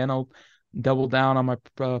 So again, I'll double down on my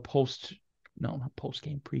not post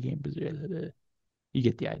game, pre-game. You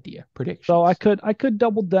get the idea. so Predictions. I could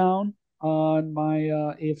double down on my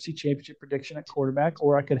AFC Championship prediction at quarterback,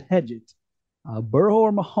 or I could hedge it. Burrow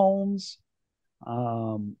or Mahomes.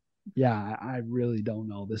 Um, yeah, I really don't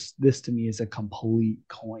know. This to me is a complete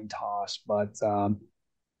coin toss, but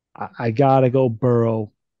I gotta go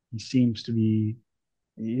Burrow. He seems to be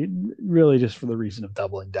really just for the reason of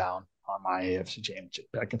doubling down on my AFC Championship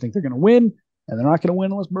pick. I think they're going to win, and they're not going to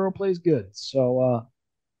win unless Burrow plays good. So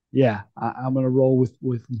yeah, I'm going to roll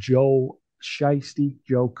with Joe Shiesty,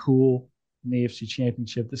 Joe Cool in the AFC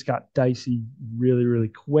Championship. This got dicey really, really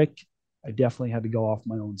quick. I definitely had to go off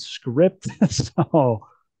my own script. So,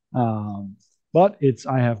 um, but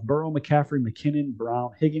I have Burrow, McCaffrey, McKinnon,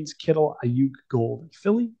 Brown, Higgins, Kittle, Ayuk, Gold, and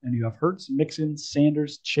Philly. And you have Hurts, Mixon,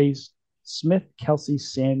 Sanders, Chase, Smith, Kelsey,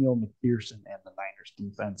 Samuel, McPherson, and the Niners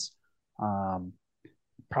defense. Um,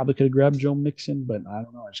 Probably could have grabbed Joe Mixon, but I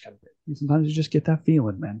don't know. I just got to. Sometimes you just get that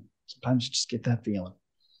feeling, man. Sometimes you just get that feeling.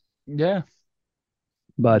 Yeah,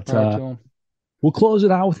 more But power to him. we'll close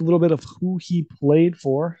it out with a little bit of who he played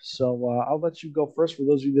for. So I'll let you go first. For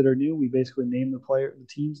those of you that are new, we basically name the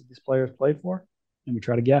teams that these players played for, and we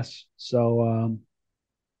try to guess. So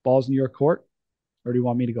balls in your court, or do you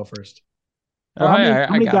want me to go first? Or how many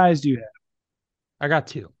I got guys do you have? I got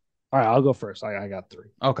two. All right, I'll go first. I got three.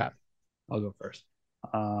 Okay. I'll go first.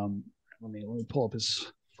 Um, let me pull up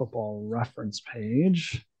his football reference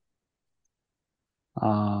page.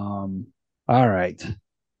 All right.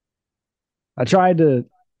 I tried to.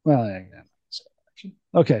 Well,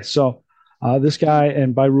 okay. So this guy,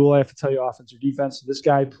 and by rule, I have to tell you offense or defense. This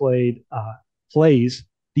guy plays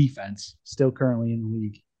defense, still currently in the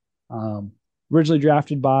league. Originally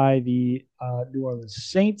drafted by the New Orleans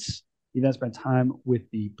Saints. He then spent time with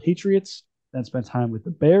the Patriots, then spent time with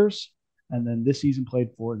the Bears, and then this season played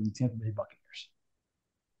for the Tampa Bay Buccaneers.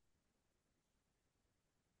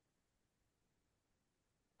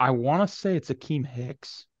 I want to say it's Akeem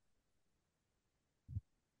Hicks.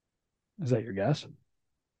 Is that your guess?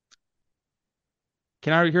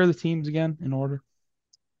 Can I hear the teams again in order?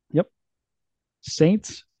 Yep.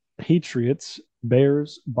 Saints, Patriots,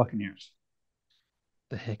 Bears, Buccaneers.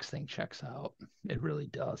 The Hicks thing checks out. It really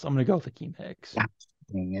does. I'm going to go with Akeem Hicks.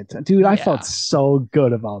 Dang it. Dude, I felt so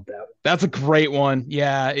good about that. That's a great one.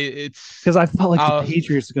 Yeah, it's because I felt like the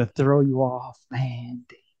Patriots were going to throw you off, man.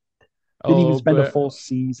 Didn't even spend a full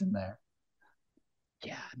season there.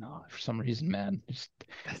 Yeah, no, for some reason, man. Just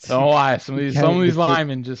don't lie. Some of these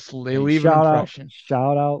linemen just they leave an impression.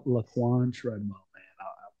 Shout out Laquan Treadwell, man.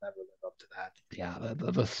 I'll never live up to that. Yeah,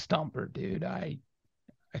 the stumper, dude. I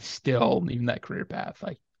still, even that career path,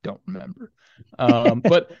 I don't remember.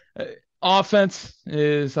 But offense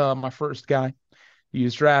is my first guy. He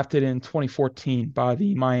was drafted in 2014 by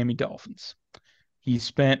the Miami Dolphins. He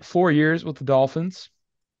spent 4 years with the Dolphins.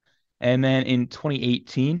 And then in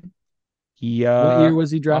 2018, what year was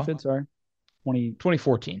he drafted? Sorry.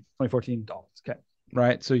 2014. 2014 Dolphins. Okay.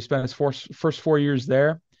 Right. So he spent his first 4 years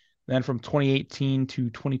there. Then from 2018 to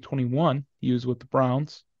 2021, he was with the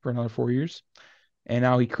Browns for another 4 years. And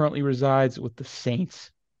now he currently resides with the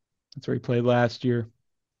Saints. That's where he played last year.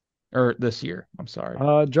 Or this year. I'm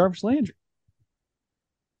sorry. Jarvis Landry.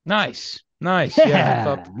 Nice. Yeah. I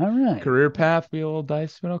thought all right. Career path be a little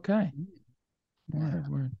dicey, but okay.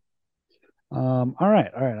 Word. All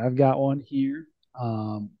right. I've got one here.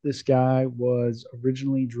 This guy was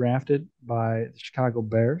originally drafted by the Chicago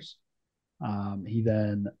Bears. He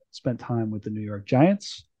then spent time with the New York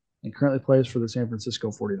Giants and currently plays for the San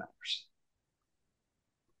Francisco 49ers.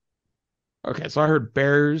 Okay, so I heard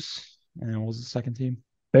Bears, and what was the second team?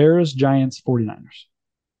 Bears, Giants, 49ers.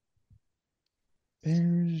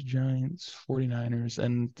 Bears, Giants, 49ers,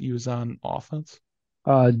 and he was on offense?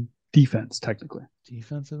 Defense, technically.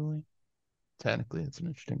 Defensively? Technically, that's an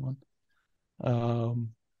interesting one.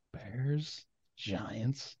 Bears,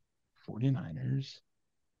 Giants, 49ers.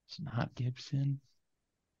 It's not Gibson.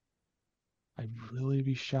 I'd really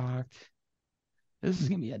be shocked. This is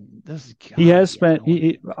gonna be he has spent.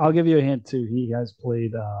 I'll give you a hint too. He has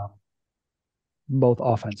played both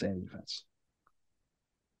offense and defense.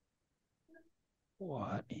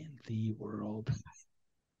 What in the world?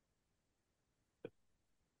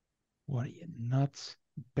 What are you nuts?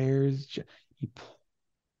 Bears. It's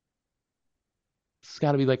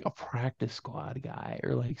got to be like a practice squad guy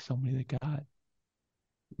or like somebody that got.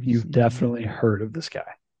 You've definitely heard of this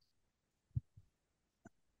guy.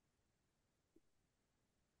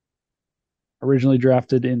 Originally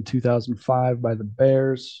drafted in 2005 by the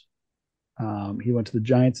Bears. He went to the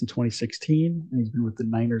Giants in 2016, and he's been with the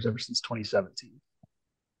Niners ever since 2017.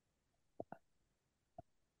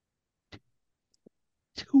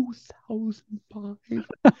 2005.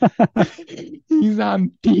 He's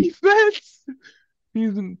on defense.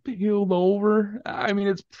 He's been peeled over. I mean,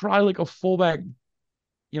 it's probably like a fullback,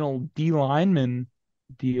 D lineman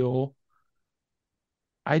deal.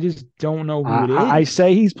 I just don't know who it is. I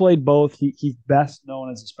say he's played both. He's best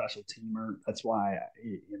known as a special teamer. That's why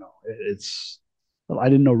it's. Well, I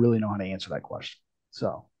didn't really know how to answer that question.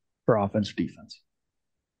 So for offense or defense,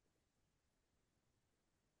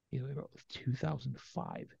 he was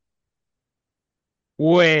 2005.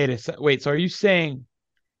 Wait. So are you saying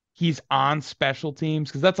he's on special teams?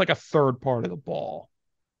 Because that's like a third part of the ball.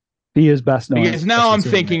 He is best known. Because now I'm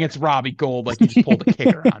thinking it's Robbie Gould, like he just pulled a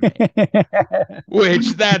kicker on me. Which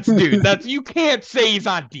you can't say he's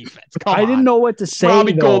on defense. Come on. I didn't know what to say.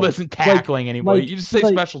 Robbie Gould isn't tackling anybody. You just say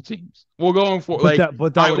special teams. We're going for we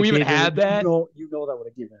haven't had that. You know that would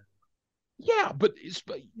have given. Yeah, but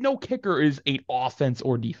no kicker is an offense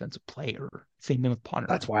or defensive player. Same thing with punter.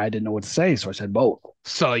 That's why I didn't know what to say, so I said both.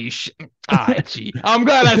 So you should. I'm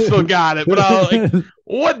glad I still got it, but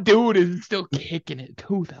What dude is still kicking it?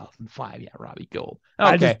 2005. Yeah, Robbie Gould.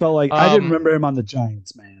 I just Okay. felt like I didn't remember him on the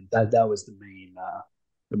Giants, man. That was the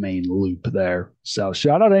main loop there. So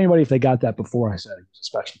shout out to anybody if they got that before I said he was a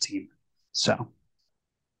special team. So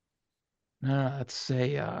Let's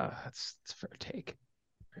say that's a fair take.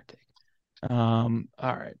 Fair take. All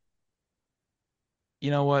right.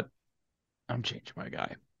 You know what? I'm changing my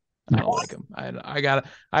guy. I don't like him. I got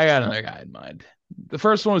another guy in mind. The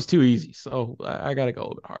first one was too easy, so I got to go a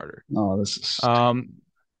little bit harder. oh, this is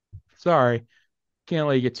Sorry, can't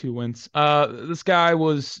let you get 2 wins. This guy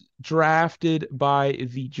was drafted by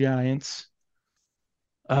the Giants,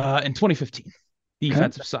 in 2015, okay.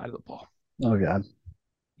 defensive side of the ball. Oh god.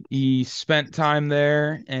 He spent time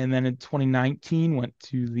there, and then in 2019 went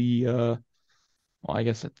to the well, I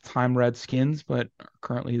guess at the time Redskins, but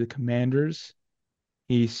currently the Commanders.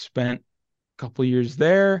 He spent a couple years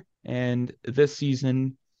there, and this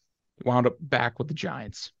season wound up back with the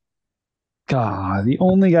Giants. God, the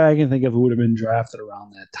only guy I can think of who would have been drafted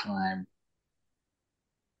around that time.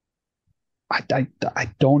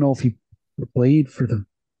 I don't know if he played for the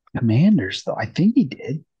Commanders though. I think he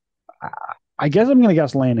did. I, I guess I'm gonna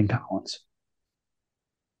guess Landon Collins.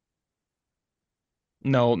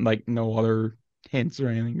 No, like no other hints or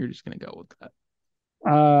anything. You're just gonna go with that.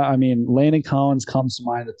 I mean, Landon Collins comes to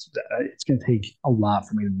mind. It's going to take a lot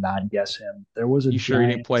for me to not guess him. There was a You sure he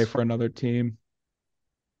didn't play Giants. for another team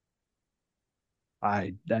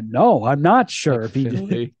I no, I'm not like sure if he did.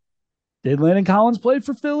 Philly? Did Landon Collins play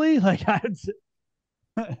for Philly? Like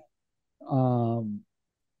um,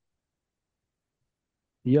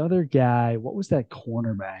 the other guy, what was that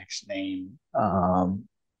cornerback's name? Who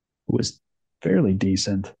was fairly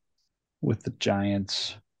decent with the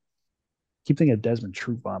Giants. Keep thinking of Desmond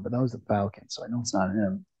Trufant, but that was the Falcons, so I know it's not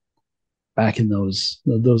him. Back in those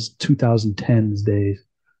 2010s days,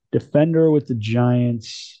 defender with the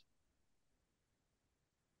Giants.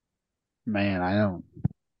 Man, I don't.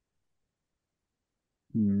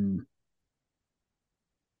 Hmm.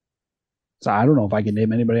 So I don't know if I can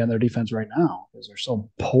name anybody on their defense right now because they're so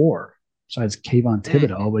poor. Besides Kayvon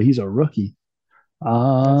Thibodeau, but he's a rookie.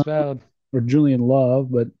 Uh, That's valid. or Julian Love,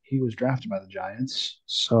 but he was drafted by the Giants.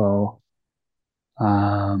 So,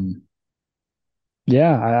 um,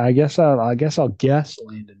 yeah, I guess I'll guess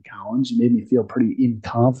Landon Collins. You made me feel pretty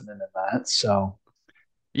inconfident in that. So,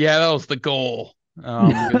 Yeah, that was the goal.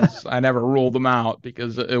 Because I never ruled them out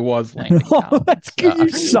because it was Landon oh, Collins. you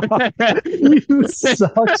suck. You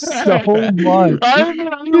suck so much.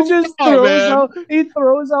 He just throws Man. out. He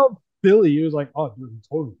throws out Philly. He was like, "Oh, dude, he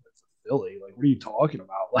totally played for Philly. Like, what are you talking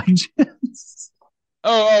about?" Like, just...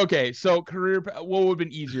 Oh, okay. So career, what would have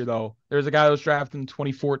been easier though? There's a guy that was drafted in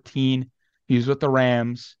 2014. He was with the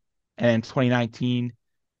Rams, and in 2019,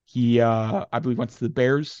 he I believe went to the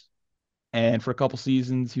Bears, and for a couple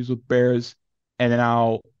seasons he was with Bears, and then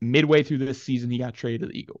now midway through this season he got traded to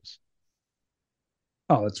the Eagles.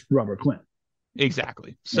 oh, it's Robert Quinn.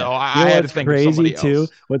 Exactly. Yeah. So I You know had to what's think of crazy somebody too? else.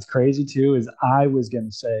 What's crazy too is I was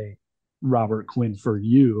gonna say Robert Quinn for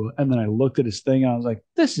you, and then I looked at his thing and I was like,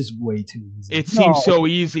 "This is way too easy." It seems No, so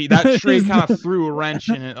easy. That trade kind of threw a wrench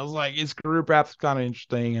in it. I was like, his career path's kind of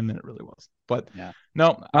interesting, and then it really wasn't. But yeah.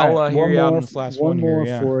 no, All I'll right, hear you out on this last one one here. more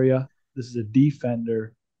Yeah. for you. This is a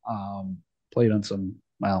defender. Played on some.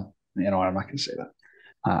 Well, you know what? I'm not going to say that.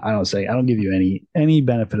 I don't give you any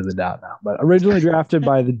benefit of the doubt now. But originally drafted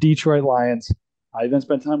by the Detroit Lions, he then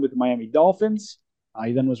spent time with the Miami Dolphins.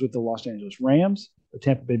 He then was with the Los Angeles Rams, the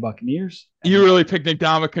Tampa Bay Buccaneers. You really picked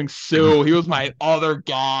Ndamukong Suh. He was my other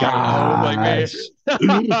guy. I was like, man.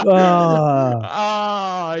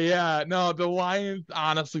 Oh, yeah. No, the Lions,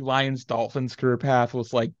 honestly, Lions Dolphins career path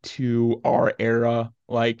was like to our era.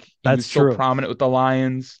 Like, he was that's so true. prominent with the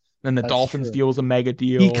Lions. Then the That's Dolphins true. deal was a mega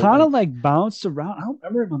He deal. kind of Like, like bounced around. I don't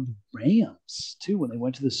remember him on the Rams too when they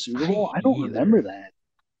went to the Super Bowl. I I don't remember either. that.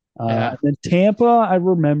 Yeah. And then Tampa, I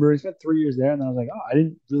remember he spent 3 years there, and then I was like, oh, I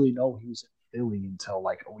didn't really know he was in Philly until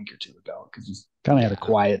like a week or two ago because he kind of had a Yeah.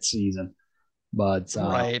 quiet season. But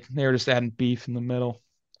Right. They were just adding beef in the middle.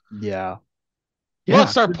 yeah, We'll have yeah,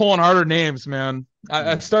 to start pulling harder names, man.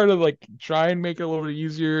 I yeah. started like try and make it a little bit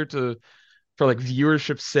easier to for like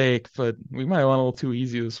viewership's sake, but we might have went a little too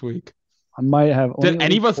easy this week. I might have Did only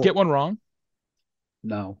any of us four. get one wrong?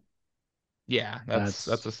 No, Yeah, that's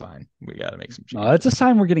that's a sign. We got to make some no, that's changes. a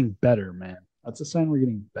sign we're getting better, man. That's a sign we're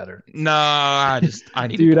getting better. No, I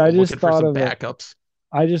need to Dude, go looking for some backups.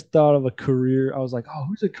 I just thought of a career. I was like, oh,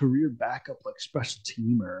 who's a career backup like special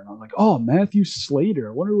teamer? And I was like, oh, Matthew Slater.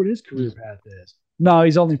 I wonder what his career path is. No,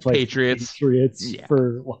 he's only played for the Patriots. Patriots Yeah.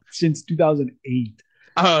 for since 2008.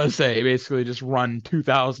 I was say basically just run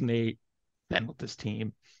 2008 then with this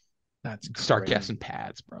team. That's Start guessing crazy.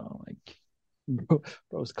 pads, bro. Like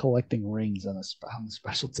Bro's collecting rings on the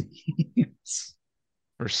special teams.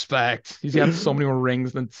 respect. He's got so many more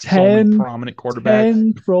rings than so many 10, prominent quarterbacks.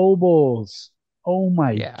 10 Pro Bowls. Oh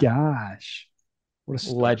my Yeah, gosh. What a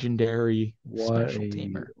stud. legendary What special a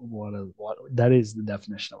teamer. what that is the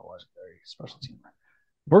definition of a legendary special teamer.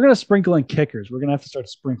 We're gonna sprinkle in kickers. We're gonna have to start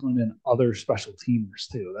sprinkling in other special teamers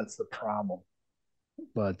too. That's the problem.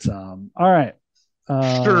 But all right.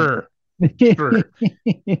 Sure, sure.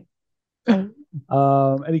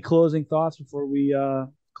 Any closing thoughts before we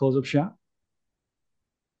close up shop?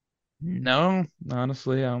 No,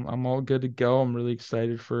 honestly, I'm all good to go. I'm really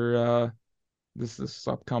excited for this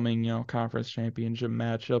upcoming, conference championship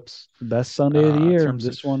matchups. Best Sunday of the In year. terms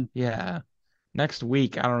of, This one yeah, next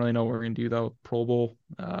week, I don't really know what we're gonna do though. Pro Bowl.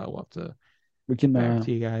 We'll have to we get can back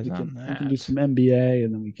to you guys we can do on some NBA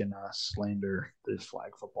and then we can slander this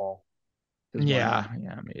flag football because why not?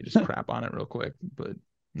 yeah, maybe just crap on it real quick. But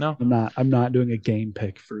no, I'm not doing a game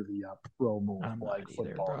pick for the Pro Bowl I'm not flag either,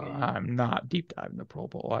 football bro. game. I'm not deep diving the Pro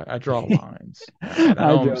Bowl. I draw lines. All right. I I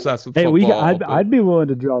know I'm do. obsessed with Hey, football, but I'd be willing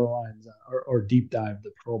to draw the lines or deep dive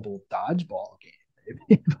the Pro Bowl dodgeball game,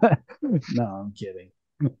 maybe. But no, I'm kidding.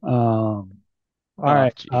 All oh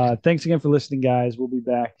right. geez. Thanks again for listening, guys. We'll be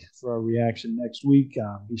back for our reaction next week.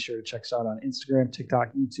 Be sure to check us out on Instagram,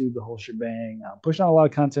 TikTok, YouTube, the whole shebang. Pushing out a lot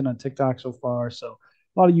of content on TikTok so far. So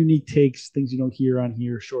a lot of unique takes, things you don't hear on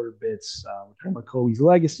here, shorter bits. We're talking about Kobe's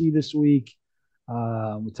legacy this week.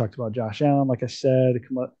 We talked about Josh Allen, like I said,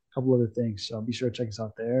 a couple other things. So be sure to check us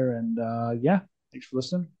out there. And yeah, thanks for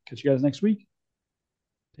listening. Catch you guys next week.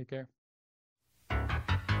 Take care.